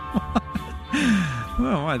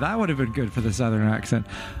 Well, that would have been good for the southern accent.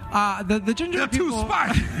 The gingerbread people... Too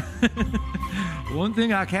spicy. One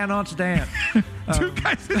thing I cannot stand. Two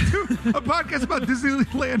guys into a podcast about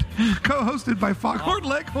Disneyland, co-hosted by Foghorn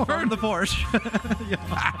Leghorn. From the Porsche.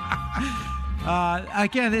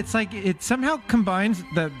 Again, it's like it somehow combines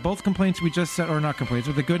both complaints we just said, or not complaints,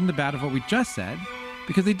 or the good and the bad of what we just said,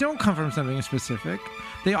 because they don't come from something specific.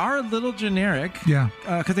 They are a little generic,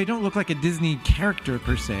 because they don't look like a Disney character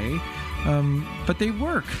per se, but they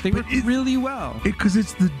work. They work really well. Because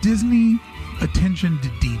it's the Disney attention to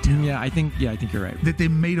detail. Yeah, I think you're right. That they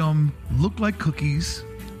made them look like cookies.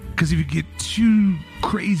 Because if you get too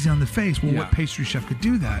crazy on the face, what pastry chef could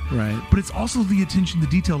do that? Right. But it's also the attention to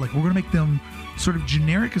detail. Like, we're going to make them sort of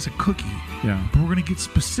generic as a cookie. Yeah. But we're going to get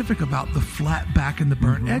specific about the flat back and the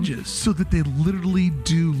burnt edges so that they literally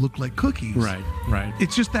do look like cookies. Right.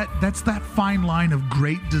 It's just that's that fine line of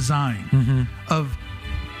great design of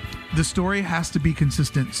the story has to be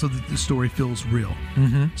consistent so that the story feels real.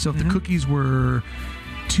 So if the cookies were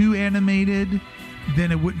too animated,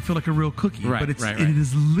 then it wouldn't feel like a real cookie. Right, but right. It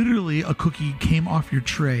is literally a cookie came off your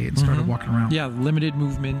tray and started walking around. Yeah, limited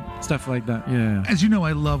movement, stuff like that. Yeah. As you know,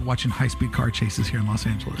 I love watching high-speed car chases here in Los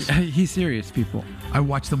Angeles. He's serious, people. I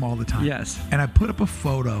watch them all the time. Yes. And I put up a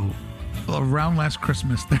photo around last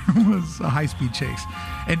Christmas. There was a high-speed chase.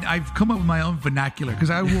 And I've come up with my own vernacular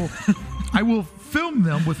because I will film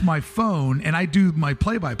them with my phone and I do my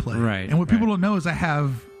play-by-play. Right. And what people don't know is I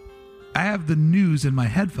have the news in my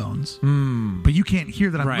headphones, but you can't hear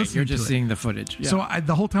that I'm listening to it. You're just seeing the footage. Yeah. So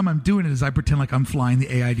the whole time I'm doing it is I pretend like I'm flying the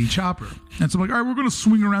AID chopper. And so I'm like, all right, we're going to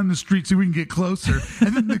swing around the street so we can get closer.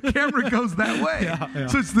 And then the camera goes that way. Yeah.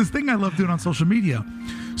 So it's this thing I love doing on social media.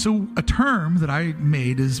 So a term that I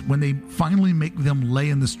made is when they finally make them lay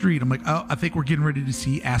in the street, I'm like, oh, I think we're getting ready to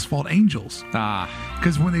see asphalt angels.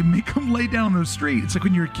 Because when they make them lay down on the street, it's like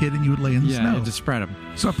when you were a kid and you would lay in the snow. Yeah, just spread them.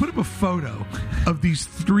 So I put up a photo of these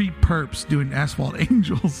 3 perps doing asphalt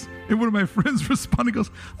angels. And one of my friends responded, goes,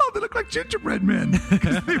 oh, they look like gingerbread men.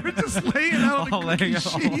 Because they were just laying out on a cookie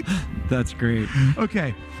sheet. That's great.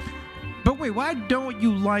 Okay. But wait, why don't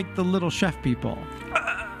you like the little chef people?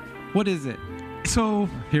 What is it? So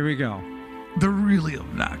here we go. They're really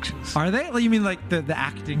obnoxious. Are they? You mean like the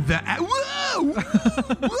acting? Whoa!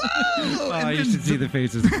 Whoa! You should see the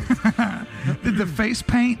faces. The face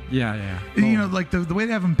paint. Yeah. You know, like the way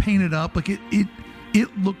they have them painted up, like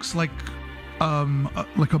it looks like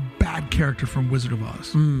a bad character from Wizard of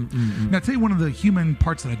Oz. Now, I'll tell you one of the human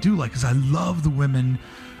parts that I do like is I love the women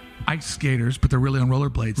ice skaters, but they're really on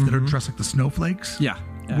rollerblades that are dressed like the snowflakes. Yeah.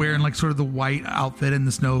 Wearing like sort of the white outfit and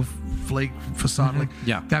the snowflake facade. Like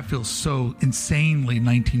that feels so insanely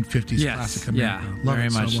 1950s classic America. Yeah, love very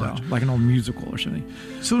it much so much. Like an old musical or something.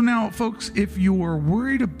 So now, folks, if you're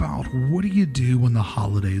worried about what do you do when the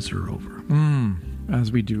holidays are over,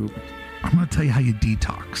 as we do, I'm going to tell you how you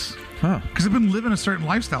detox. Because I've been living a certain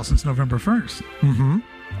lifestyle since November 1st.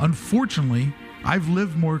 Unfortunately, I've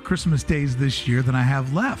lived more Christmas days this year than I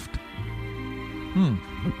have left.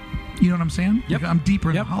 You know what I'm saying? Yep. Like I'm deeper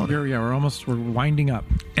in the holiday. We're winding up.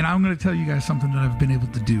 And I'm going to tell you guys something that I've been able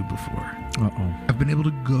to do before. I've been able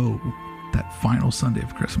to go that final Sunday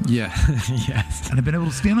of Christmas. Yeah. Yes. And I've been able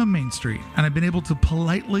to stand on Main Street, and I've been able to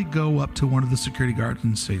politely go up to one of the security guards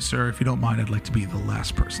and say, sir, if you don't mind, I'd like to be the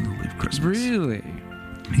last person to leave Christmas. Really?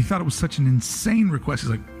 And he thought it was such an insane request. He's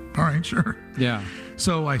like, all right, sure. Yeah.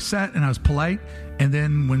 So I sat and I was polite, and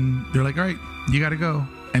then when they're like, all right, you got to go.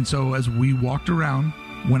 And so as we walked around,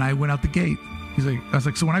 when I went out the gate, I was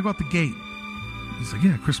like, so when I go out the gate, he's like,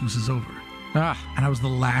 yeah, Christmas is over. And I was the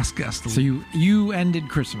last guest. So you ended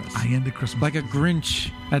Christmas. I ended Christmas. Like a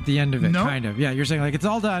Grinch at the end of it, kind of. Yeah, you're saying like, it's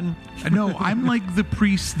all done. No, I'm like the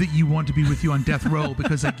priest that you want to be with you on death row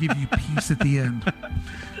because I give you peace at the end.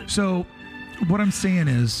 So what I'm saying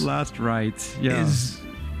is... Last rites, is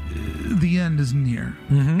the end is near.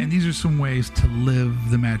 And these are some ways to live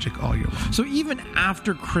the magic all year long. So even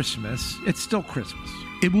after Christmas, it's still Christmas.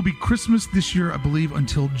 It will be Christmas this year, I believe,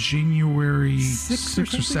 until January 6th or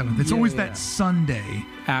 7th. It's always that Sunday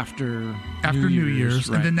after New Year's.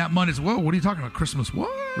 Right. And then that Monday's, whoa, what are you talking about? Christmas,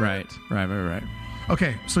 what? Right.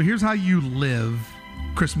 Okay, so here's how you live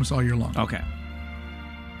Christmas all year long. Okay.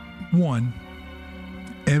 1,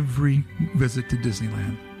 every visit to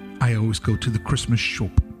Disneyland, I always go to the Christmas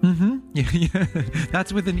shop. Mm-hmm. Yeah.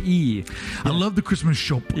 That's with an E. I love the Christmas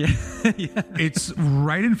shop. Yeah. It's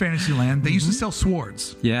right in Fantasyland. They used to sell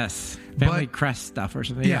swords. Yes. Family crest stuff or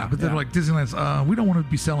something. Yeah, but they're like, Disneyland's, we don't want to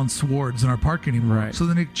be selling swords in our park anymore. Right. So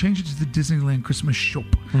then they changed it to the Disneyland Christmas shop.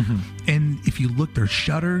 Mm-hmm. And if you look, their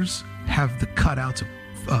shutters have the cutouts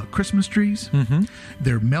of Christmas trees. Mm-hmm.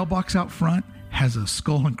 Their mailbox out front has a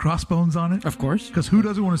skull and crossbones on it. Of course. Because who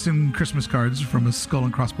doesn't want to send Christmas cards from a skull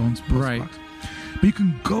and crossbones right. box? But you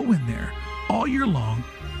can go in there all year long.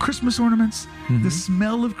 Christmas ornaments, the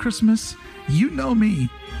smell of Christmas. You know me.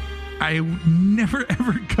 I never,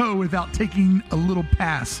 ever go without taking a little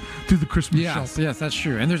pass through the Christmas shop. Yes, that's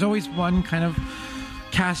true. And there's always one kind of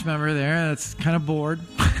cast member there that's kind of bored.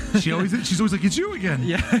 She's always like, it's you again.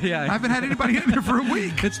 Yeah. I haven't had anybody in there for a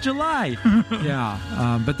week. It's July.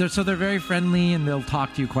 Yeah. But they're very friendly and they'll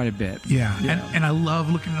talk to you quite a bit. Yeah. And I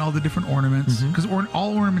love looking at all the different ornaments because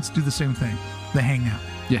all ornaments do the same thing. They hang out.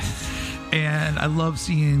 Yes. And I love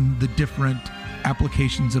seeing the different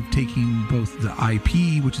applications of taking both the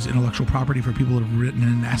IP, which is intellectual property for people that have written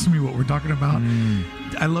and asked me what we're talking about.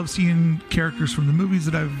 I love seeing characters from the movies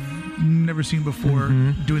that I've never seen before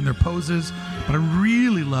doing their poses, but I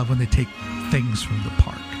really love when they take things from the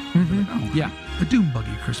park. A Doom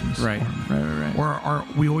Buggy Christmas ornament. Or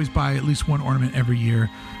we always buy at least one ornament every year.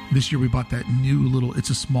 This year we bought that new little It's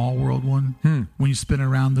a Small World one. When you spin it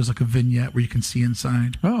around, there's like a vignette where you can see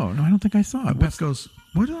inside. Oh, no, I don't think I saw it. Beth goes,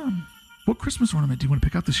 what Christmas ornament do you want to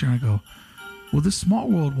pick out this year? And I go, well, this Small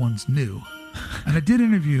World one's new. And I did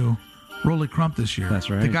interview Rolly Crump this year. That's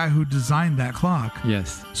right. The guy who designed that clock.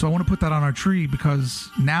 Yes. So I want to put that on our tree because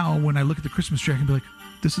now when I look at the Christmas tree, I can be like,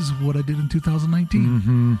 this is what I did in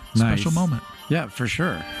 2019. Special moment. Yeah, for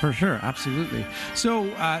sure. Absolutely. So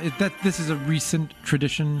this is a recent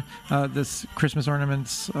tradition, this Christmas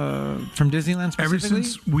ornaments from Disneyland specifically? Ever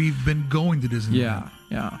since we've been going to Disneyland.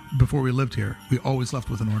 Yeah. Before we lived here, we always left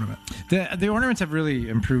with an ornament. The ornaments have really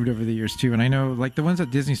improved over the years too, and I know like the ones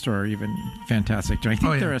at Disney Store are even fantastic. I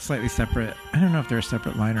think they're a slightly separate. I don't know if they're a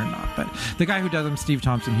separate line or not, but the guy who does them, Steve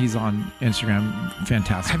Thompson, he's on Instagram.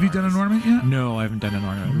 Fantastic. Have you done an ornament yet? No, I haven't done an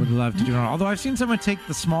ornament. Would love to do it. Although I've seen someone take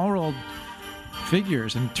the Small World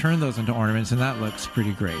figures and turn those into ornaments, and that looks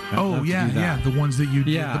pretty great. The ones that you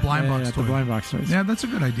did, the blind box toys. The blind box toys. Yeah, that's a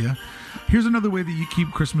good idea. Here's another way that you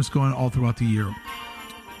keep Christmas going all throughout the year.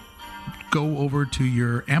 Go over to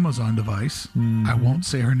your Amazon device. I won't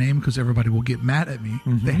say her name because everybody will get mad at me.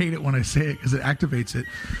 They hate it when I say it because it activates it.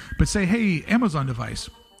 But say, hey, Amazon device,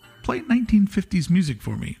 play 1950s music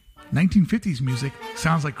for me. 1950s music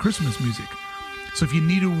sounds like Christmas music. So if you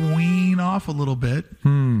need to wean off a little bit,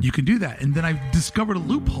 you can do that. And then I've discovered a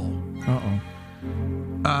loophole.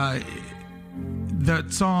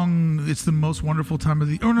 That song, It's the Most Wonderful Time of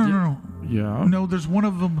the... Oh, no. Yeah. No, there's one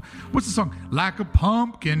of them. What's the song? Like a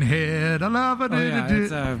pumpkin head. I love it.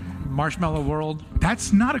 It's a Marshmallow World.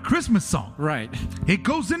 That's not a Christmas song. Right. It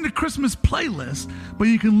goes into Christmas playlist, but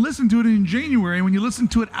you can listen to it in January. And when you listen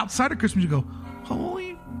to it outside of Christmas, you go,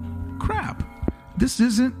 holy crap. This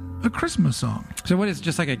isn't a Christmas song. So what is it,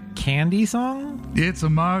 just like a candy song? It's a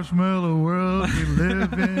marshmallow world we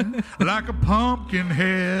live in, like a pumpkin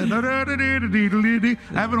head. I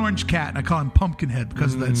have an orange cat, and I call him Pumpkinhead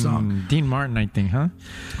because of that song. Dean Martin, I think, huh?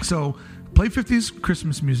 So play 50s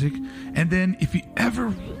Christmas music, and then if you ever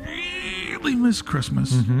really miss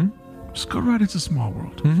Christmas, just go right into Small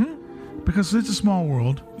World. Because It's a Small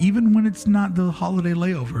World, even when it's not the holiday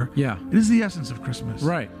layover, it is the essence of Christmas.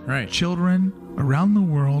 Right. Children around the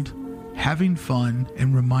world having fun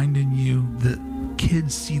and reminding you that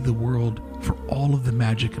kids see the world for all of the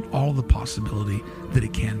magic and all the possibility that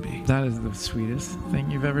it can be. That is the sweetest thing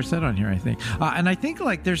you've ever said on here, I think. And I think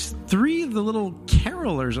like there's 3 of the little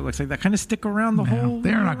carolers, it looks like, that kind of stick around the whole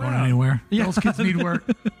They're not going anywhere. Yeah. Those kids need work.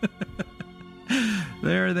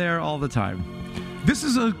 They're there all the time. This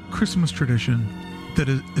is a Christmas tradition that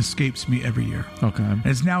escapes me every year. Okay. And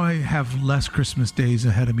it's now I have less Christmas days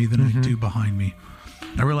ahead of me than I do behind me.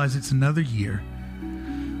 I realize it's another year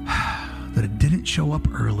that I didn't show up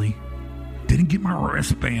early, didn't get my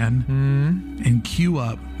wristband, and queue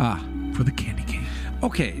up for the candy cane.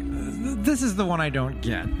 Okay, this is the one I don't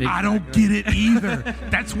get. Exactly. I don't get it either.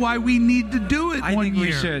 That's why we need to do it one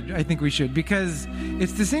year. I think we should, because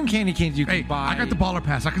it's the same candy canes you can buy. I got the baller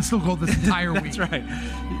pass. I can still go this entire week. That's right.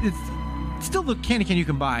 still the candy cane you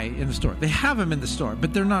can buy in the store. They have them in the store,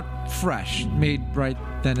 but they're not fresh, made right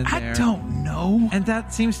then and there. I don't know. And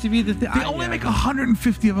that seems to be the thing. They only make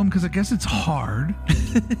 150 of them because I guess it's hard.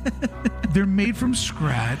 They're made from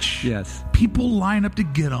scratch. Yes. People line up to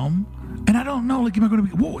get them. And I don't know, like, am I going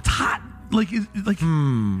to be, whoa, it's hot. Because, like,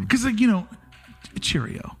 you know,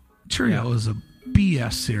 Cheerio is a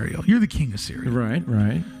BS cereal. You're the king of cereal.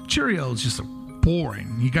 Right. Cheerio is just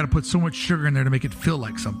boring. You got to put so much sugar in there to make it feel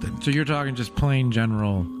like something. So you're talking just plain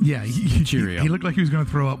general Cheerio. He looked like he was going to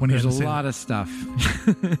throw up when There's he had to a lot of stuff.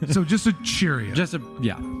 So just a Cheerio.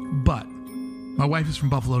 But my wife is from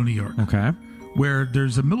Buffalo, New York. Okay. Where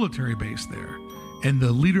there's a military base there. And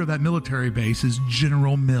the leader of that military base is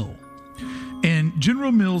General Mill. And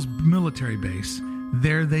General Mill's military base,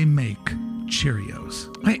 there they make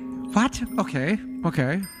Cheerios. Wait, what?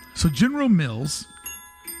 Okay. So General Mills,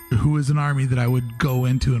 who is an army that I would go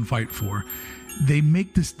into and fight for, they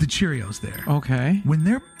make the Cheerios there. Okay. When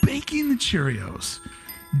they're baking the Cheerios,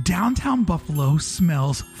 downtown Buffalo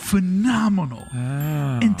smells phenomenal.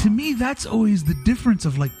 Oh. And to me, that's always the difference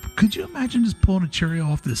of, like, could you imagine just pulling a Cheerio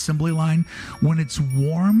off the assembly line when it's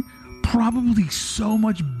warm? Probably so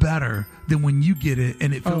much better than when you get it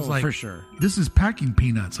and it feels like, for sure, this is packing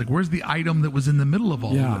peanuts. Like, where's the item that was in the middle of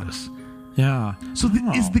all of this? Yeah. So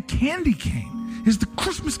is the candy cane, is the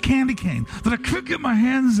Christmas candy cane that I could get my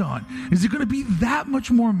hands on, is it going to be that much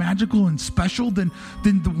more magical and special than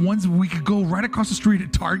the ones we could go right across the street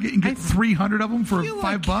at Target and get 300 of them for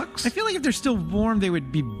 $5? I feel like if they're still warm, they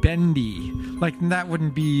would be bendy. Like, that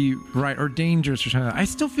wouldn't be right, or dangerous or something. I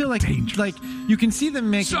still feel like dangerous. Like you can see them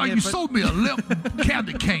making. So you sold me a little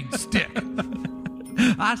candy cane stick.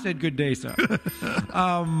 I said good day, sir.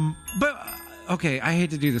 But. Okay, I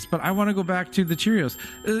hate to do this, but I want to go back to the Cheerios.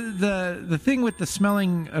 The thing with the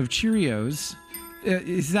smelling of Cheerios,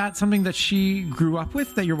 is that something that she grew up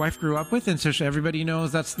with, that your wife grew up with, and so everybody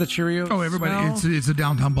knows that's the Cheerios? Oh, everybody! Smell? It's a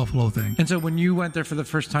downtown Buffalo thing. And so when you went there for the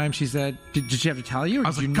first time, she said, "Did she have to tell you?" Or I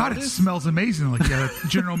was did like, you "God, notice? It smells amazing!" Like, yeah,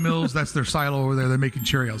 General Mills, that's their silo over there. They're making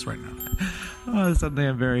Cheerios right now. Oh, that's something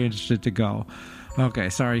I'm very interested to go. Okay,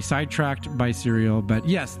 sorry, sidetracked by cereal, but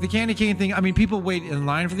yes, the candy cane thing. I mean, people wait in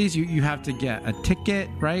line for these. You have to get a ticket,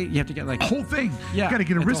 right? You have to get like a whole thing. Yeah, you got to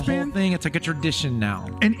get a wristband. A whole thing. It's like a tradition now.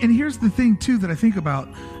 And here's the thing too that I think about.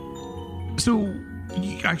 So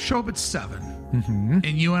I show up at 7, and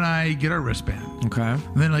you and I get our wristband. Okay.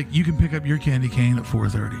 And then, like, you can pick up your candy cane at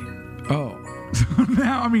 4:30. Oh. So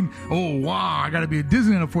now, I mean, I got to be at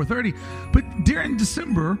Disneyland at 4:30. But during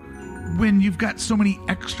December, when you've got so many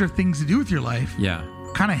extra things to do with your life,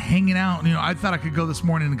 kind of hanging out. You know, I thought I could go this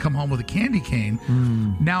morning and come home with a candy cane.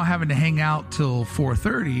 Now having to hang out till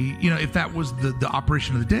 4:30. You know, if that was the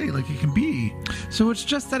operation of the day, like it can be. So it's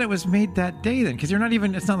just that it was made that day then, because you're not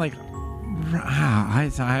even. It's not like.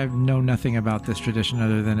 I know nothing about this tradition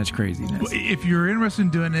other than its craziness. If you're interested in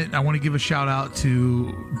doing it, I want to give a shout out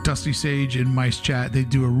to Dusty Sage and Mice Chat. They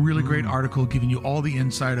do a really great article giving you all the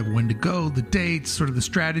insight of when to go, the dates, sort of the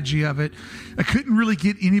strategy of it. I couldn't really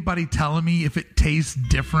get anybody telling me if it tastes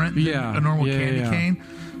different than a normal candy cane.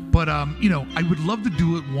 But, you know, I would love to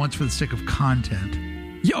do it once for the sake of content.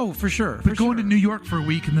 Oh, for sure. But going to New York for a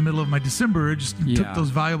week in the middle of my December just took those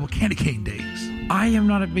valuable candy cane days. I am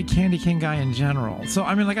not a big candy cane guy in general. So,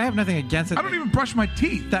 I mean, like, I have nothing against it. I don't even brush my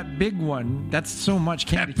teeth. That big one, that's so much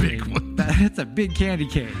candy cane. That big one. That's a big candy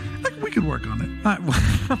cane. We could work on it.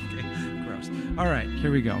 Okay, gross. All right,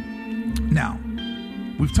 here we go. Now,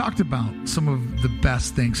 we've talked about some of the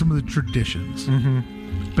best things, some of the traditions.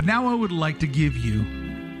 But now I would like to give you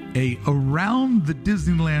a Around the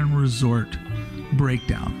Disneyland Resort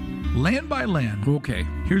breakdown, land by land. Okay.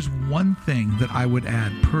 Here's one thing that I would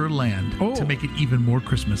add per land to make it even more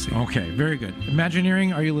Christmassy. Okay, very good.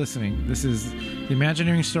 Imagineering, are you listening? This is the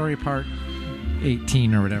Imagineering story part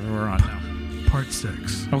 18 or whatever we're on now. Part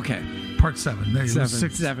 6. Okay. Part 7. There you go.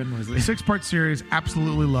 7 was it? 6-part series.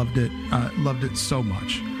 Absolutely loved it. Loved it so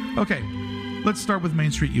much. Okay, let's start with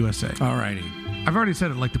Main Street USA. All righty. I've already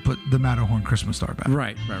said I'd like to put the Matterhorn Christmas star back.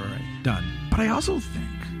 Right. Done. But I also think,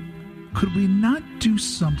 could we not do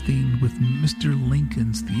something with Mr.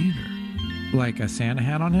 Lincoln's Theater? Like a Santa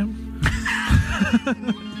hat on him?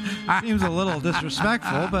 Seems a little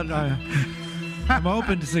disrespectful, but I'm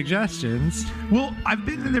open to suggestions. Well, I've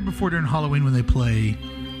been in there before during Halloween when they play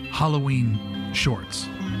Halloween shorts.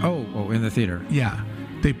 Oh, in the theater. Yeah.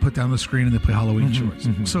 They put down the screen and they play Halloween shorts.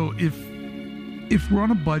 So if we're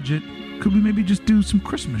on a budget, could we maybe just do some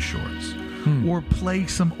Christmas shorts? Or play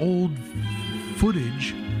some old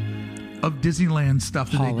footage of Disneyland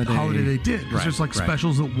stuff that holiday they did. Because there's like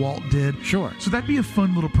specials that Walt did. Sure. So that'd be a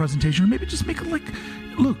fun little presentation. Or maybe just make it like,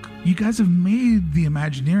 look, you guys have made the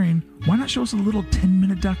Imagineering. Why not show us a little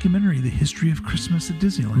 10-minute documentary, The History of Christmas at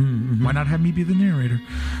Disneyland? Mm-hmm. Why not have me be the narrator?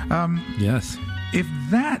 Yes.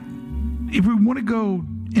 If we want to go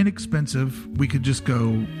inexpensive, we could just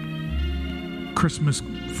go Christmas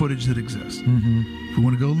footage that exists. Mm-hmm. If we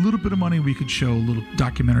want to go a little bit of money, we could show a little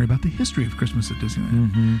documentary about the history of Christmas at Disneyland.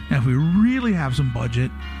 Mm-hmm. And if we really have some budget,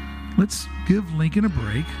 let's give Lincoln a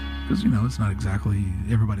break, because, it's not exactly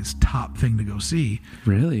everybody's top thing to go see.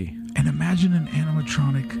 Really? And imagine an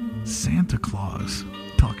animatronic Santa Claus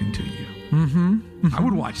talking to you. Mm-hmm. I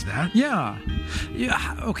would watch that. Yeah.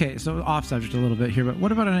 Okay, so off subject a little bit here, but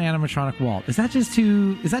what about an animatronic Walt? Is that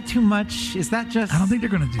too much? Is that just I don't think they're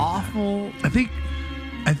going to do awful? That.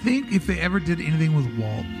 I think if they ever did anything with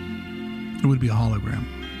Walt, it would be a hologram.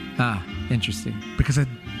 Ah, interesting. Because I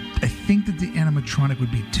think that the animatronic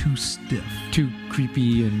would be too stiff. Too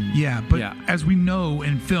creepy and... But as we know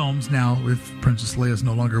in films now, if Princess Leia is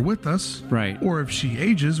no longer with us, right, or if she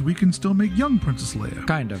ages, we can still make young Princess Leia.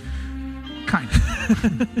 Kind of.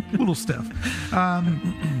 A little stiff.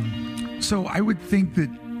 So I would think that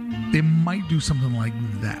they might do something like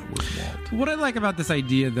that with Walt. What I like about this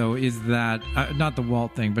idea, though, is that not the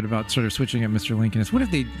Walt thing, but about sort of switching at Mr. Lincoln. Is what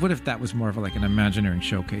if that was more of like an Imagineering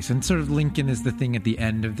showcase, and sort of Lincoln is the thing at the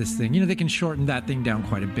end of this thing. They can shorten that thing down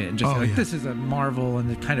quite a bit, and just this is a Marvel, and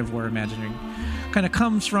the kind of where Imagineering kind of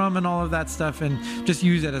comes from, and all of that stuff, and just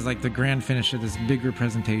use it as like the grand finish of this bigger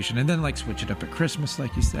presentation, and then like switch it up at Christmas,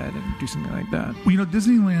 like you said, and do something like that. Well,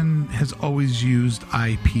 Disneyland has always used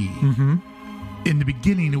IP. Mm-hmm. In the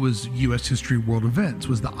beginning, it was U.S. History World Events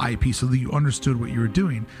was the IP, so that you understood what you were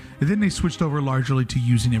doing. And then they switched over largely to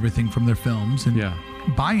using everything from their films and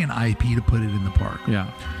buying IP to put it in the park.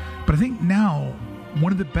 Yeah. But I think now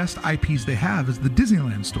one of the best IPs they have is the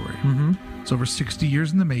Disneyland story. Mm-hmm. It's over 60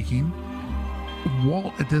 years in the making.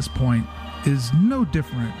 Walt, at this point, is no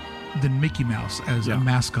different than Mickey Mouse as a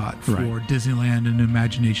mascot for Disneyland and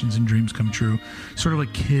Imaginations and Dreams Come True. Sort of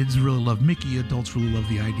like kids really love Mickey, adults really love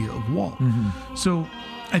the idea of Walt. Mm-hmm. So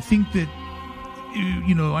I think that,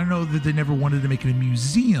 I know that they never wanted to make it a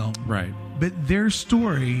museum. Right. But their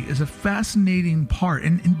story is a fascinating part.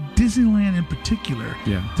 And in Disneyland in particular,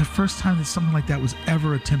 the first time that something like that was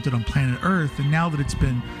ever attempted on planet Earth, and now that it's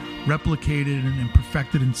been replicated and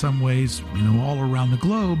perfected in some ways, all around the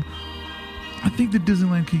globe, I think that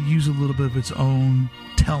Disneyland could use a little bit of its own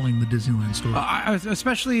telling the Disneyland story.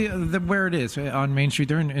 Especially where it is, on Main Street.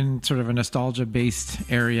 They're in sort of a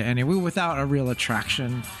nostalgia-based area anyway, without a real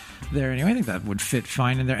attraction there anyway. I think that would fit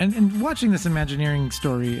fine in there. And watching this Imagineering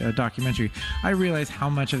story documentary, I realize how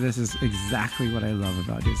much of this is exactly what I love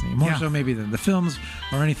about Disney. More so maybe than the films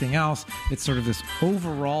or anything else. It's sort of this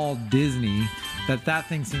overall Disney that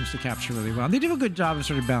thing seems to capture really well. And they do a good job of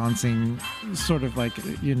sort of balancing sort of like,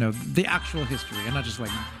 the actual history and not just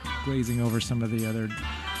like glazing over some of the other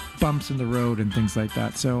bumps in the road and things like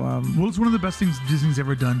that. So, well, it's one of the best things Disney's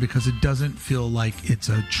ever done because it doesn't feel like it's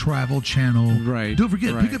a travel channel. Right. Don't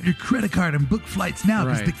forget, pick up your credit card and book flights now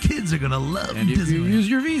because the kids are going to love and Disneyland. If you use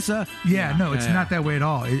your Visa. It's not that way at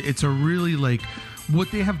all. It's a really like...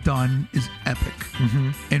 What they have done is epic,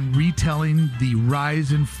 and retelling the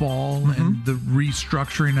rise and fall and the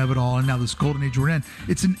restructuring of it all, and now this golden age we're in.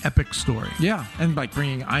 It's an epic story. Yeah, and like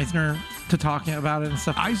bringing Eisner to talking about it and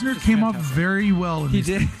stuff. Eisner came off very well. He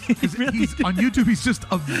did. He's on YouTube. He's just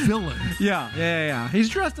a villain. Yeah. He's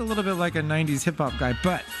dressed a little bit like a '90s hip hop guy,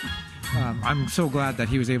 but. I'm so glad that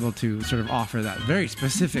he was able to sort of offer that very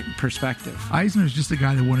specific perspective. Eisner's just a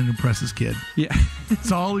guy that wanted to impress his kid. Yeah.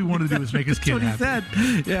 That's all he wanted to do was make his kid happy. That's what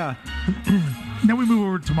he said. Yeah. Now we move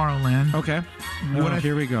over to Tomorrowland. Okay.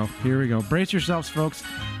 Here we go. Brace yourselves, folks.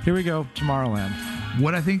 Here we go. Tomorrowland.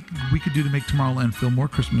 What I think we could do to make Tomorrowland feel more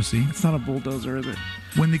Christmassy. It's not a bulldozer, is it?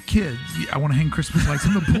 When the kids... I want to hang Christmas lights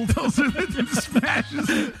on the bulldozer that smashes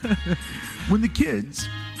it. When the kids...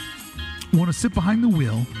 want to sit behind the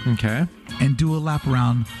wheel, and do a lap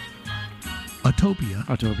around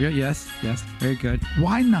Autopia. Yes, very good.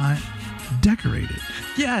 Why not decorate it?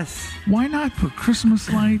 Yes. Why not put Christmas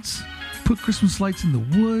lights? Put Christmas lights in the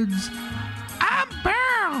woods. I'm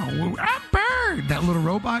Bird. That little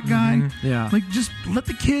robot guy. Yeah. Like, just let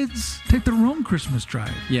the kids take their own Christmas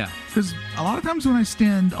drive. Yeah. Because a lot of times when I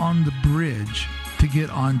stand on the bridge to get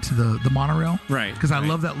onto the monorail, right? Because I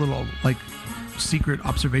love that little like secret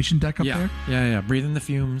observation deck up there. Yeah. Breathing the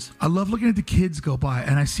fumes. I love looking at the kids go by,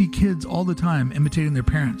 and I see kids all the time imitating their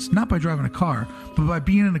parents, not by driving a car, but by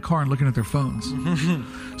being in a car and looking at their phones.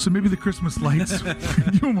 So maybe the Christmas lights,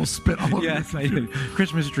 you almost spit all over. Yes, I did.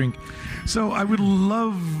 Christmas drink. So I would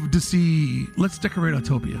love to see, let's decorate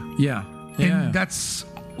Autopia. Yeah. And that's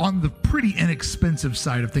on the pretty inexpensive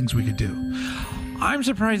side of things we could do. I'm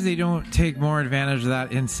surprised they don't take more advantage of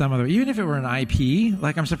that in some other, even if it were an IP.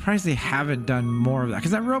 Like, I'm surprised they haven't done more of that,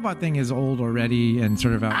 because that robot thing is old already and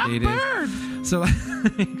sort of outdated. So,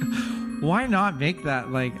 why not make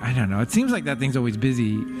that, like, I don't know. It seems like that thing's always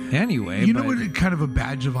busy anyway. You know what kind of a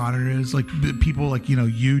badge of honor is? Like, the people, like, you know,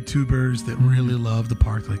 YouTubers that really love the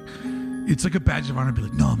park. Like, it's like a badge of honor to be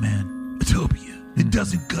like, no, man, Autopia. It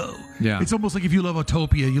doesn't go. Yeah. It's almost like if you love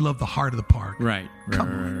Autopia, you love the heart of the park. Right.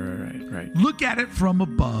 Look at it from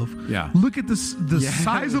above. Yeah. Look at the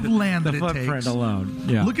size of land that it takes. The footprint alone.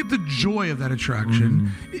 Yeah. Look at the joy of that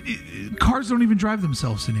attraction. Cars don't even drive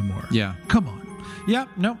themselves anymore. Yeah. Come on. Yeah.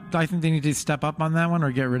 No, I think they need to step up on that one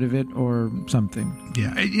or get rid of it or something.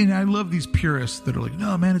 Yeah. And I love these purists that are like,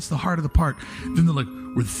 no, man, it's the heart of the park. Then they're like,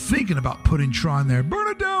 we're thinking about putting Tron there.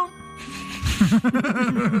 Burn it down.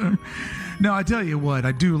 No, I tell you what,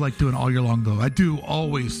 I do like doing all year long though. I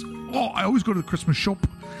always go to the Christmas shop,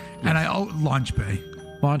 and Launch Bay.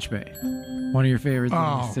 Launch Bay, one of your favorite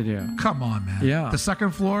things to do. Come on, man. Yeah, the second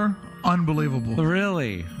floor, unbelievable.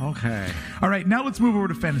 Really? Okay. All right, now let's move over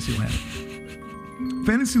to Fantasyland.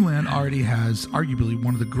 Fantasyland already has arguably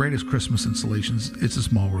one of the greatest Christmas installations. It's a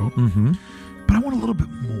Small World, but I want a little bit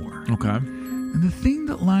more. Okay. And the thing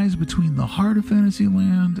that lies between the heart of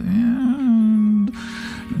Fantasyland and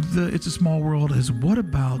It's a Small World is, what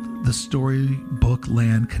about the Storybook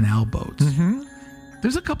Land canal boats?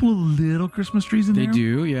 There's a couple of little Christmas trees in there. They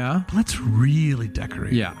do, yeah. But let's really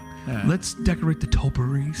decorate. Yeah. Let's decorate the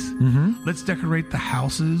topiaries. Let's decorate the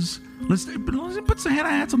houses. Let's put Santa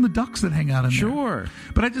hats on the ducks that hang out in there. Sure.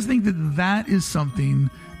 But I just think that is something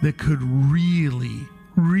that could really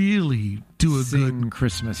do a good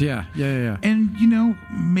Christmas. Yeah. And you know,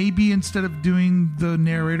 maybe instead of doing the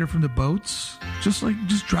narrator from the boats, just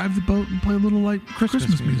drive the boat and play a little like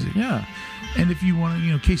Christmas music. Yeah. And if you want to,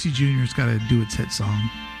 you know, Casey Jr.'s got to do its hit song.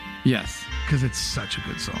 Yes. Because it's such a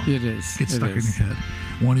good song. It is. Gets stuck in your head.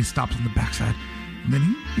 When he stops on the backside, and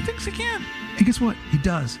then he thinks he can. And guess what? He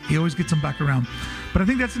does. He always gets them back around. But I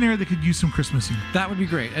think that's an area that could use some Christmassy. That would be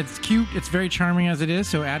great. It's cute. It's very charming as it is.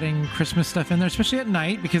 So adding Christmas stuff in there, especially at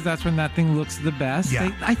night, because that's when that thing looks the best.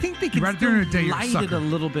 Yeah. I think they could right during the day, light it a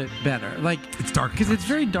little bit better. Like, it's dark. Because it's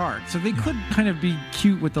very dark. So they could kind of be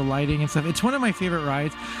cute with the lighting and stuff. It's one of my favorite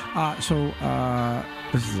rides.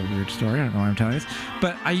 This is a weird story. I don't know why I'm telling this.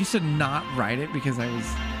 But I used to not ride it because I was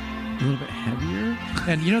a little bit heavier,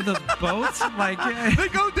 and you know the boats like they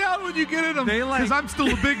go down when you get in them. They like, because I'm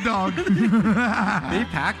still a big dog. They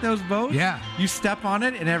pack those boats. Yeah, you step on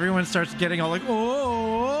it, and everyone starts getting all like,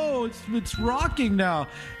 oh, it's rocking now,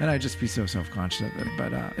 and I just be so self-conscious of it.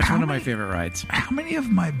 But it's one of my favorite rides. How many of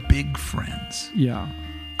my big friends? Yeah,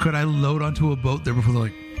 could I load onto a boat there before they're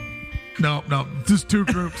like, no, just two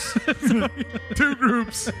groups. Two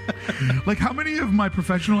groups. Like, how many of my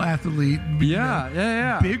professional athlete,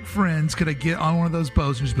 big friends could I get on one of those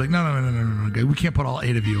boats and just be like, no, we can't put all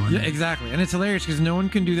 8 of you on. Yeah, exactly. And it's hilarious because no one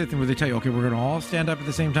can do that thing where they tell you, okay, we're going to all stand up at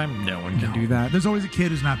the same time. No one can do that. There's always a kid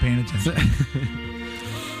who's not paying attention.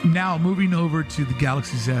 Now, moving over to the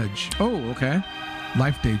Galaxy's Edge. Oh, okay.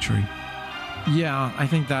 Life Day tree. Yeah, I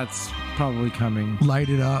think that's probably coming. Light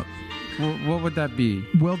it up. What would that be?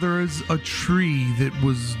 Well, there is a tree that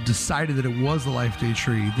was decided that it was the Life Day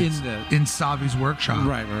tree in Savi's workshop.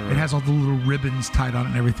 Right. It has all the little ribbons tied on it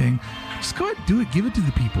and everything. Just go ahead and do it. Give it to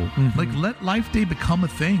the people. Like, let Life Day become a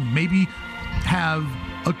thing. Maybe have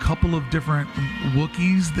a couple of different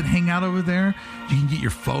Wookiees that hang out over there. You can get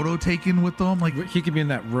your photo taken with them. Like, he could be in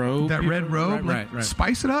that robe. That red robe. Right.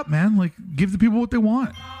 Spice it up, man. Like, give the people what they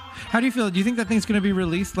want. How do you feel? Do you think that thing's going to be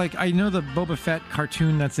released? Like, I know the Boba Fett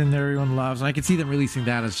cartoon that's in there everyone loves, and I can see them releasing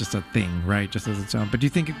that as just a thing, right? Just as its own. But do you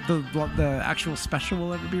think the actual special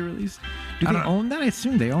will ever be released? Do they own that? I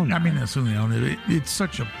assume they own it. I mean, I assume they own it. It's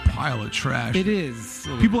such a pile of trash. It is.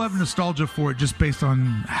 People have nostalgia for it just based on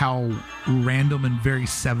how random and very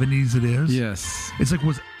 70s it is. Yes. It's like,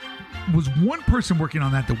 was one person working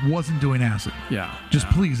on that wasn't doing acid. Yeah. Just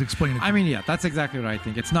please explain it. I mean, yeah, that's exactly what I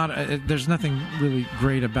think. It's not. There's nothing really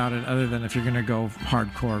great about it other than if you're going to go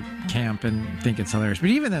hardcore camp and think it's hilarious. But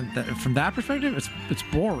even then, from that perspective, it's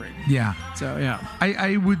boring. Yeah. So yeah,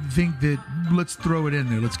 I would think that let's throw it in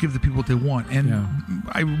there. Let's give the people what they want. And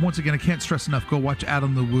I can't stress enough. Go watch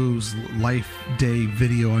Adam the Woo's Life Day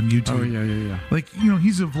video on YouTube. Oh yeah. Like,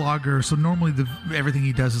 he's a vlogger, so normally everything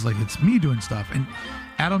he does is like it's me doing stuff. And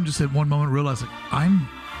Adam just at one moment realized, like, I'm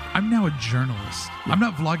now a journalist. Yeah. I'm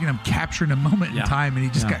not vlogging. I'm capturing a moment in time. And he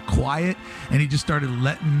just got quiet, and he just started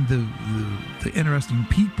letting the interesting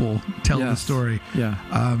people tell the story. Yeah.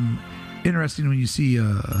 Interesting when you see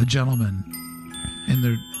a gentleman in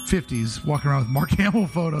their 50s walking around with Mark Hamill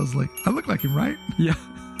photos. Like, I look like him, right? Yeah,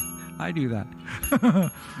 I do that.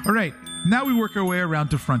 All right. Now we work our way around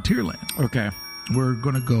to Frontierland. Okay. We're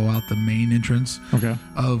going to go out the main entrance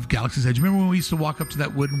of Galaxy's Edge. Remember when we used to walk up to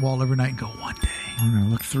that wooden wall every night and go, one day I'm going to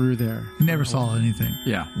look through there. Never saw anything.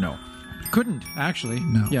 Yeah, no. Couldn't, actually.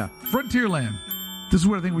 No. Yeah. Frontierland. This is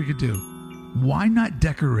what I think we could do. Why not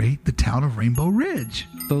decorate the town of Rainbow Ridge?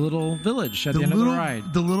 The little village at the end of the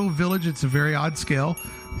ride. The little village, it's a very odd scale.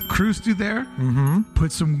 Cruise through there,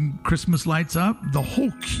 put some Christmas lights up. The whole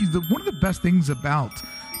one of the best things about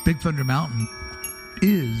Big Thunder Mountain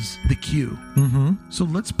is the queue. So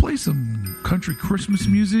let's play some country Christmas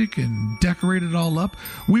music and decorate it all up.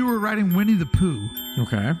 We were riding Winnie the Pooh.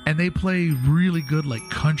 Okay. And they play really good like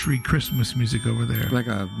country Christmas music over there. Like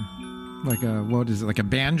a what is it, like a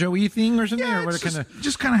banjo-y thing or something? Yeah, or what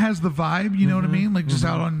just kind of has the vibe, you know what I mean? Like just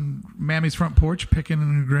out on Mammy's front porch picking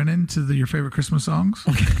and grinning to your favorite Christmas songs.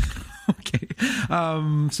 Okay.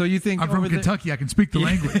 So you think I'm from Kentucky, I can speak the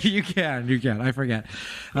language. You can. I forget.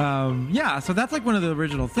 So that's like one of the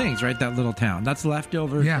original things, right? That little town. That's left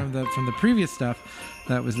over from the previous stuff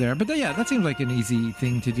that was there. But that seems like an easy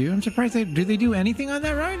thing to do. I'm surprised do they do anything on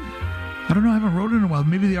that ride? I don't know. I haven't rode in a while.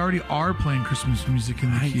 Maybe they already are playing Christmas music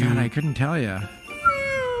in the queue. God, I couldn't tell you.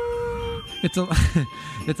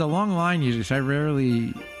 It's a long line usually. So I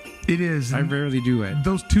rarely do it.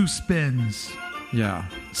 Those two spins. Yeah.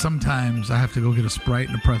 Sometimes I have to go get a Sprite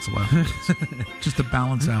and a pretzel afterwards, just to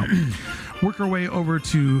balance out. Work our way over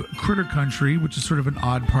to Critter Country, which is sort of an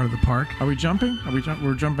odd part of the park. Are we jumping?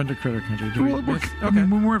 We're jumping to Critter Country.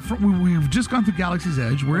 We've just gone through Galaxy's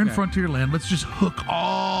Edge. We're in Frontierland. Let's just hook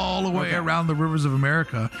all the way around the rivers of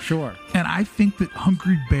America. Sure. And I think that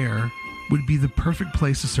Hungry Bear would be the perfect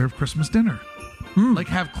place to serve Christmas dinner. Like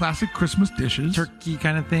have classic Christmas dishes, turkey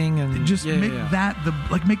kind of thing, and just make that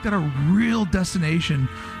a real destination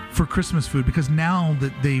for Christmas food. Because now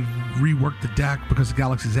that they've reworked the deck because of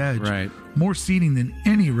Galaxy's Edge, right, more seating than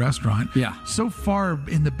any restaurant. Yeah, so far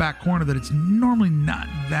in the back corner that it's normally not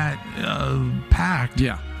that packed.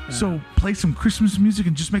 Yeah. So play some Christmas music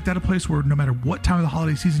and just make that a place where no matter what time of the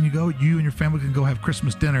holiday season you go, you and your family can go have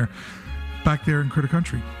Christmas dinner back there in Critter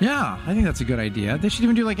Country. Yeah, I think that's a good idea. They should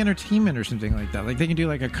even do like entertainment or something like that. Like they can do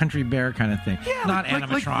like a Country Bear kind of thing. Yeah, not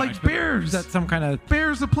animatronics. Like bears. That's some kind of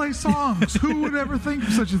bears that play songs. Who would ever think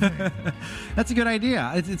of such a thing? That's a good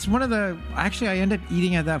idea. It's one of the. Actually, I end up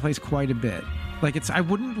eating at that place quite a bit. Like I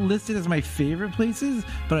wouldn't list it as my favorite places,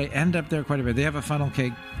 but I end up there quite a bit. They have a funnel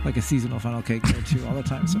cake, like a seasonal funnel cake there too, all the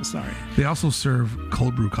time. So sorry. They also serve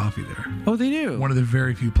cold brew coffee there. Oh, they do. One of the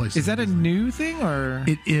very few places. Is that a new thing or?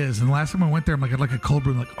 It is. And the last time I went there, I'm like, I'd like a cold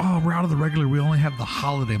brew. I'm like, oh, we're out of the regular. We only have the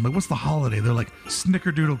holiday. I'm like, what's the holiday? They're like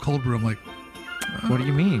Snickerdoodle cold brew. I'm like, what do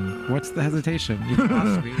you mean? What's the hesitation? You can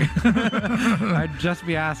ask me. I'd just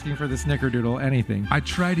be asking for the Snickerdoodle, anything. I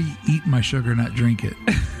try to eat my sugar, not drink it.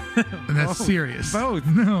 And that's serious. Both.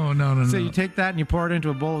 No. So you take that and you pour it into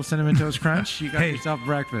a bowl of Cinnamon Toast Crunch. You got yourself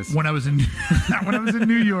breakfast. When I was in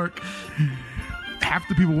New York, half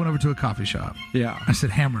the people went over to a coffee shop. Yeah. I said,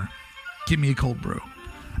 Hammer, give me a cold brew.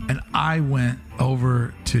 And I went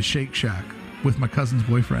over to Shake Shack with my cousin's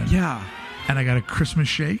boyfriend. Yeah. And I got a Christmas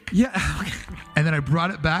shake. Yeah. And then I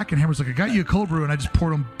brought it back, and Hammer's like, I got you a cold brew, and I just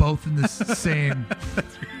poured them both in this same.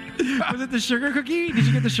 Was it the sugar cookie? Did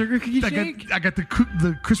you get the sugar cookie shake? I got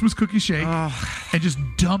the Christmas cookie shake and just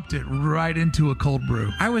dumped it right into a cold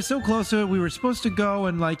brew. I was so close to it. We were supposed to go,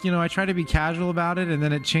 and I tried to be casual about it, and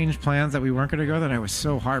then it changed plans that we weren't going to go. That I was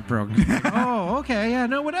so heartbroken. Oh, okay, yeah,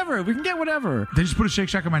 no, whatever. We can get whatever. They just put a Shake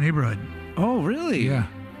Shack in my neighborhood. Oh, really? Yeah.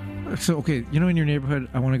 So, okay, in your neighborhood,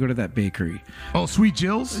 I want to go to that bakery. Oh, Sweet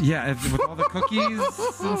Jill's? Yeah, with all the cookies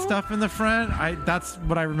and stuff in the front. That's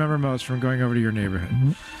what I remember most from going over to your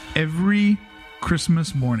neighborhood. Every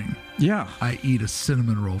Christmas morning, yeah, I eat a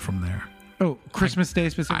cinnamon roll from there. Oh, Christmas Day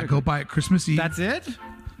specifically? I go buy it Christmas Eve. That's it?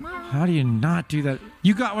 How do you not do that?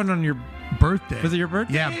 You got one on your birthday. Was it your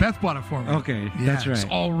birthday? Yeah, Beth bought it for me. Okay, yeah, that's right. It's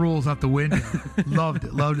all rules out the window. Loved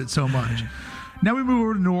it so much. Now we move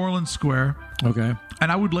over to New Orleans Square. Okay.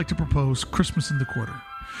 And I would like to propose Christmas in the Quarter.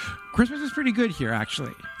 Christmas is pretty good here,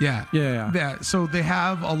 actually. Yeah. So they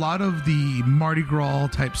have a lot of the Mardi Gras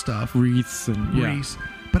type stuff. Wreaths and wreaths.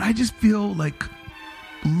 But I just feel like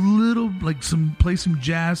play some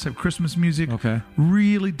jazz, have Christmas music. Okay.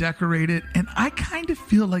 Really decorate it. And I kind of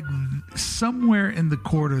feel like somewhere in the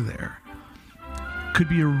quarter there could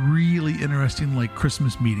be a really interesting like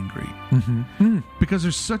Christmas meet and greet. Because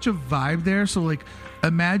there's such a vibe there. So like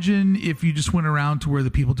imagine if you just went around to where the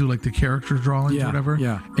people do like the character drawings or whatever.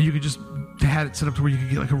 Yeah. And you could just had it set up to where you could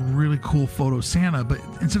get like a really cool photo of Santa, but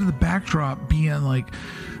instead of the backdrop being like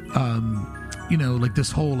like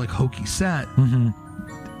this whole like hokey set,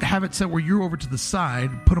 have it set where you're over to the side,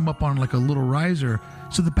 put them up on like a little riser,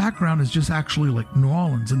 so the background is just actually like New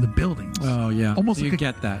Orleans and the buildings. Oh yeah, almost so like you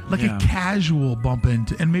get that, like a casual bump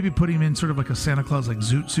into, and maybe put him in sort of like a Santa Claus like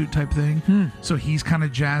zoot suit type thing. So he's kind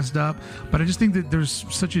of jazzed up. But I just think that there's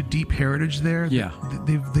such a deep heritage there. Yeah,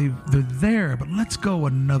 they're there, but let's go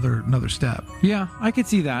another step. Yeah, I could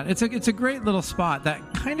see that. It's a great little spot that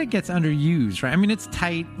kind of gets underused, right? I mean, it's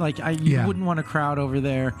tight. Like you wouldn't want a crowd over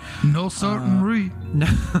there. No certainty. No.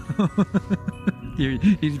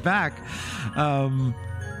 He's back.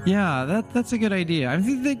 Yeah, that's a good idea. I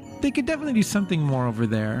think they could definitely do something more over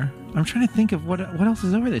there. I'm trying to think of what else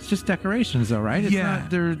is over there. It's just decorations, though, right? It's not,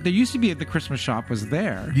 there used to be the Christmas shop was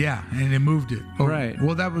there. Yeah, and they moved it. Oh, right.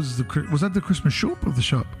 Well, was that the Christmas shop or the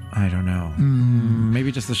shop? I don't know.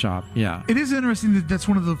 Maybe just the shop. Yeah. It is interesting that that's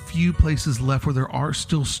one of the few places left where there are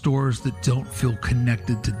still stores that don't feel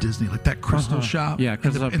connected to Disney, like that Crystal shop. Yeah,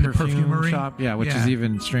 because in the perfumery shop. Yeah, which is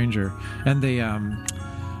even stranger. And they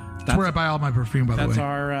that's where I buy all my perfume, by the way. That's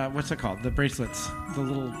our, what's it called? The bracelets. The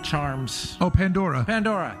little charms. Oh, Pandora.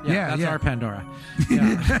 Pandora. Yeah, that's our Pandora.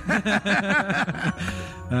 Yeah.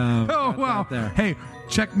 Oh, wow. Hey,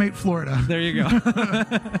 checkmate Florida. There you go.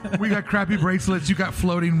 We got crappy bracelets. You got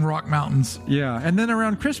floating rock mountains. Yeah. And then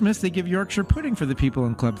around Christmas, they give Yorkshire pudding for the people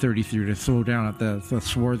in Club 33 to throw down at the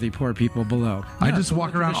swarthy poor people below. I just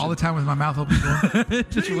walk around all the time with my mouth open going,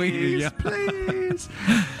 just waiting. Yeah. Please.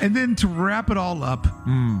 And then to wrap it all up,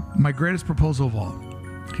 my greatest proposal of all,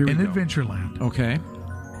 in Adventureland. Okay.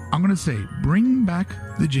 I'm going to say, bring back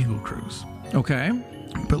the Jingle Cruise. Okay.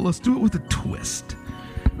 But let's do it with a twist.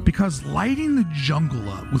 Because lighting the jungle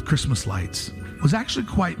up with Christmas lights was actually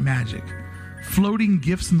quite magic. Floating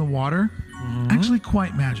gifts in the water, actually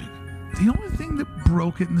quite magic. The only thing that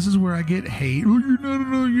broke it, and this is where I get hate, you're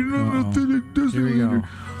not authentic Disneyland. Here we go.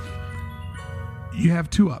 You have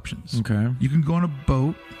two options. Okay. You can go on a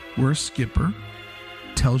boat where a skipper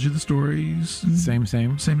tells you the stories. Same.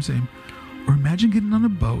 Or imagine getting on a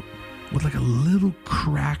boat with like a little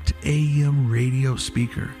cracked AM radio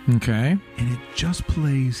speaker. Okay. And it just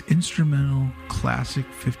plays instrumental classic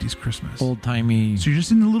 50s Christmas. Old timey. So you're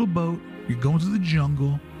just in a little boat, you're going to the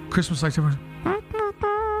jungle, Christmas lights, everyone.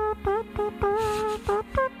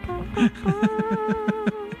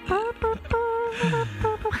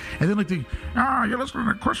 And then like you're listening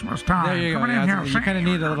to Christmas time. There you coming go. in here. You kind of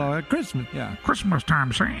need a little Christmas. Yeah. Christmas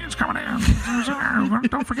time. Saints coming in.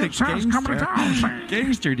 Don't forget Santa's coming to town. Saints.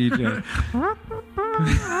 Gangster DJ.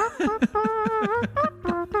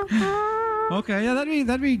 Okay, yeah,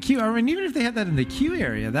 that'd be cute. I mean, even if they had that in the queue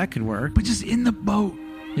area, that could work. But just in the boat.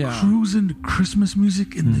 Yeah. Cruising to Christmas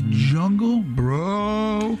music in the jungle,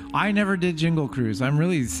 bro. I never did Jingle Cruise. I'm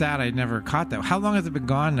really sad I never caught that. How long has it been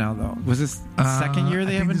gone now, though? Was this the second year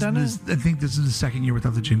they haven't done it? I think this is the second year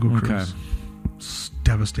without the Jingle Cruise. Okay. It's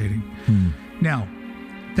devastating. Now,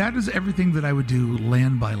 that is everything that I would do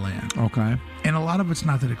land by land. Okay. And a lot of it's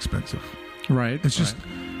not that expensive. Right. It's just,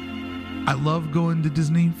 I love going to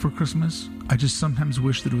Disney for Christmas. I just sometimes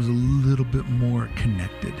wish that it was a little bit more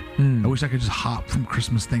connected. I wish I could just hop from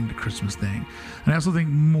Christmas thing to Christmas thing. And I also think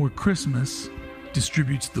more Christmas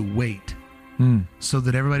distributes the weight so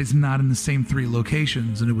that everybody's not in the same 3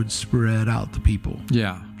 locations and it would spread out the people.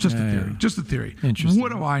 Yeah. Just a theory. Just a theory. Interesting.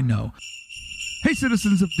 What do I know? Hey,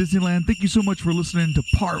 citizens of Disneyland, thank you so much for listening to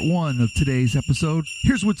part 1 of today's episode.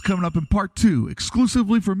 Here's what's coming up in part 2,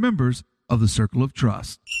 exclusively for members of the Circle of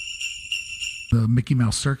Trust. The Mickey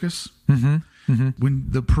Mouse Circus. When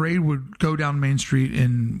the parade would go down Main Street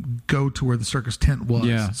and go to where the circus tent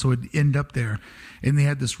was. So it'd end up there. And they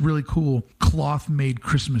had this really cool cloth-made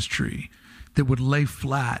Christmas tree that would lay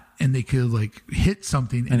flat and they could like hit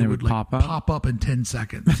something and it would like pop up in 10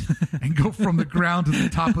 seconds and go from the ground to the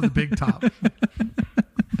top of the big top.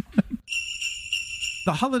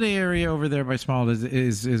 The holiday area over there by Small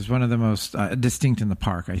is one of the most distinct in the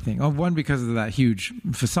park, I think. One, because of that huge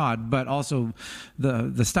facade, but also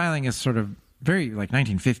the styling is sort of very like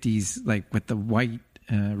 1950s, like with the white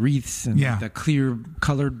wreaths and the clear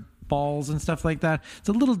colored balls and stuff like that. It's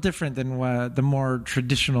a little different than the more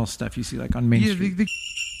traditional stuff you see like on Main Street.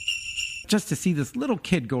 Just to see this little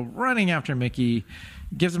kid go running after Mickey,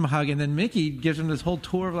 gives him a hug, and then Mickey gives him this whole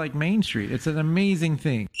tour of like Main Street. It's an amazing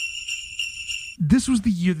thing. This was the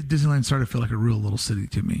year that Disneyland started to feel like a real little city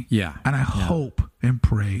to me. Yeah. And I hope and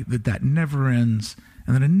pray that never ends,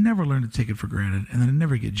 and that I never learn to take it for granted, and that I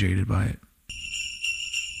never get jaded by it.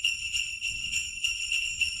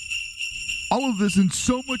 All of this and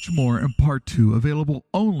so much more in part 2, available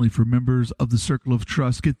only for members of the Circle of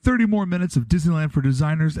Trust. Get 30 more minutes of Disneyland for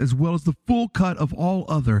Designers, as well as the full cut of all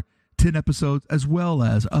other 10 episodes, as well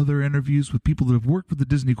as other interviews with people that have worked with the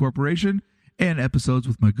Disney Corporation, and episodes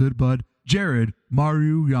with my good bud, Jared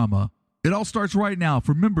Maruyama. It all starts right now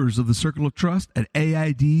for members of the Circle of Trust at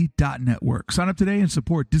AID.network. Sign up today and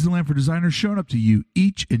support Disneyland for Designers, showing up to you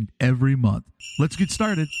each and every month. Let's get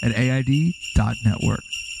started at AID.network.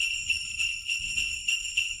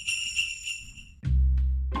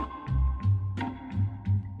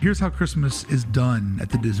 Here's how Christmas is done at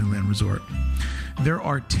the Disneyland Resort. There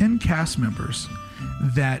are 10 cast members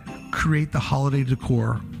that create the holiday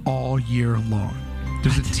decor all year long.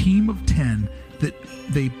 There's a team of 10 that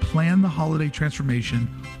they plan the holiday transformation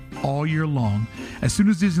all year long. As soon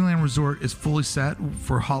as Disneyland Resort is fully set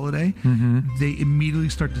for holiday, they immediately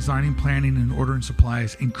start designing, planning, and ordering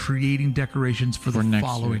supplies and creating decorations for the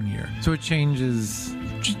following year. So it changes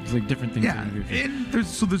like different things. Yeah, and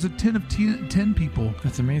there's a 10 people.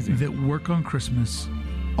 That's amazing. That work on Christmas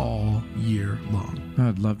all year long.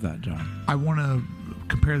 I'd love that, John. I want to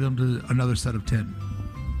compare them to another set of 10.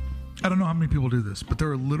 I don't know how many people do this, but there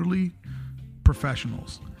are literally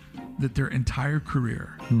professionals that their entire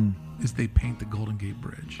career is they paint the Golden Gate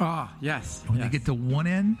Bridge. Ah, yes. And when they get to one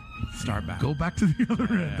end, start back. Go back to the other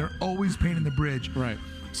end. Yeah. They're always painting the bridge. Right.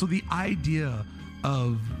 So the idea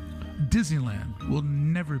of Disneyland will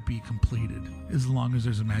never be completed as long as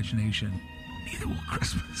there's imagination. Neither will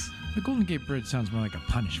Christmas. The Golden Gate Bridge sounds more like a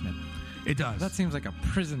punishment. It does. That seems like a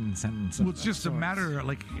prison sentence. Well, it's just a matter of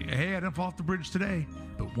like, hey, I didn't fall off the bridge today,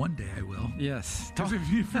 but one day I will. Yes. Because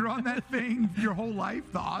if you're on that thing your whole life,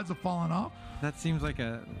 the odds of falling off. That seems like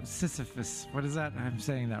a Sisyphus. What is that? I'm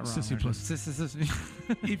saying that wrong. Sisyphus.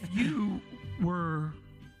 If you were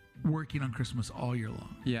working on Christmas all year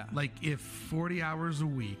long, like if 40 hours a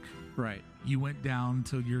week, right, you went down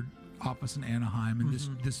to your office in Anaheim, and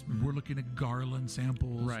this we're looking at garland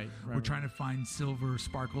samples. Right. We're trying to find silver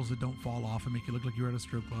sparkles that don't fall off and make you look like you're at a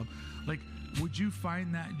strip club. Like, would you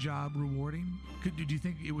find that job rewarding? Do you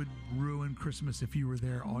think it would ruin Christmas if you were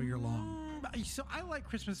there all year long? So I like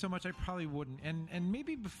Christmas so much I probably wouldn't. And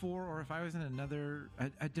maybe before, or if I was in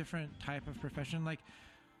a different type of profession, like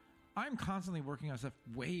I'm constantly working on stuff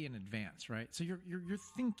way in advance, right? So you're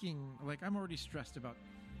thinking, like, I'm already stressed about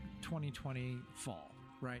 2020 fall.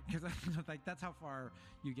 Right, because like that's how far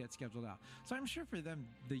you get scheduled out. So I'm sure for them,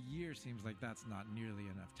 the year seems like that's not nearly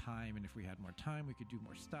enough time. And if we had more time, we could do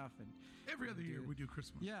more stuff. And every other year we do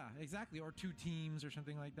Christmas. Yeah, exactly, or 2 teams or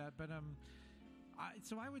something like that. But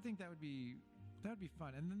so I would think that would be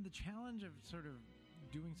fun. And then the challenge of sort of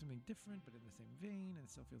doing something different, but in the same vein, and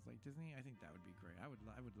it still feels like Disney. I think that would be great. I would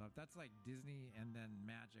love. That's like Disney and then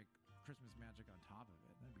magic, Christmas magic on top of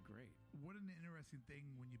it. That'd be great. What an interesting thing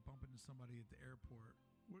when you bump into somebody at the airport.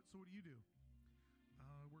 So what do you do?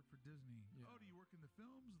 I work for Disney. Yeah. Oh, do you work in the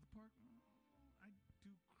films, the park? I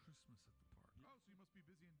do Christmas at the park. Oh, so you must be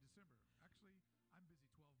busy in December. Actually, I'm busy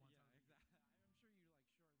 12